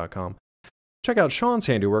 SaturdayMorningCartoons.com. Check out Sean's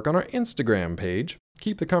handiwork on our Instagram page.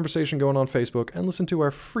 Keep the conversation going on Facebook and listen to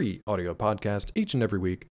our free audio podcast each and every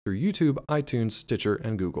week through YouTube, iTunes, Stitcher,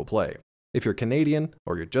 and Google Play. If you're Canadian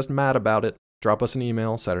or you're just mad about it, drop us an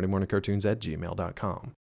email,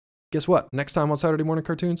 SaturdayMorningCartoons@gmail.com. Guess what? Next time on Saturday Morning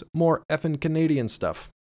Cartoons, more effing Canadian stuff.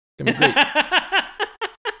 It's going to be great.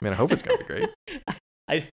 Man, I hope it's going to be great.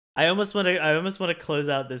 I almost want to close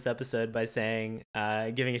out this episode by saying,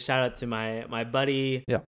 giving a shout out to my buddy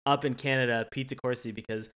up in Canada, Pete DeCourcy,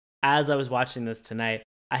 because as I was watching this tonight,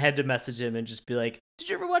 I had to message him and just be like, "Did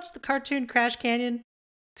you ever watch the cartoon Crash Canyon?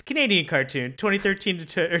 It's a Canadian cartoon,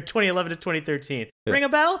 2011 to 2013. Yeah. Ring a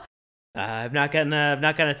bell?" I've not gotten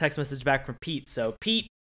a text message back from Pete. So Pete,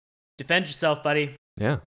 defend yourself, buddy.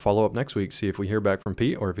 Yeah. Follow up next week. See if we hear back from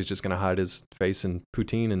Pete or if he's just going to hide his face in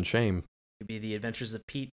poutine and shame. Could be the adventures of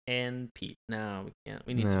Pete and Pete. No, we can't.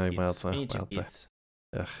 We need two Petes. We need two Petes.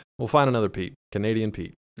 We'll find another Pete. Canadian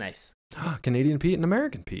Pete. Nice. Canadian Pete and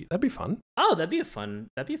American Pete. That'd be fun. Oh, that'd be a fun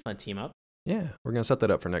team up. Yeah, we're going to set that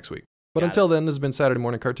up for next week. But until then, this has been Saturday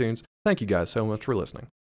Morning Cartoons. Thank you guys so much for listening.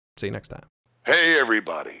 See you next time. Hey,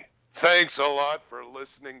 everybody. Thanks a lot for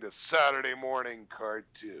listening to Saturday Morning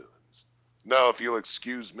Cartoons. Now, if you'll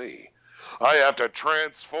excuse me, I have to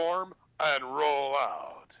transform and roll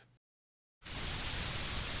out.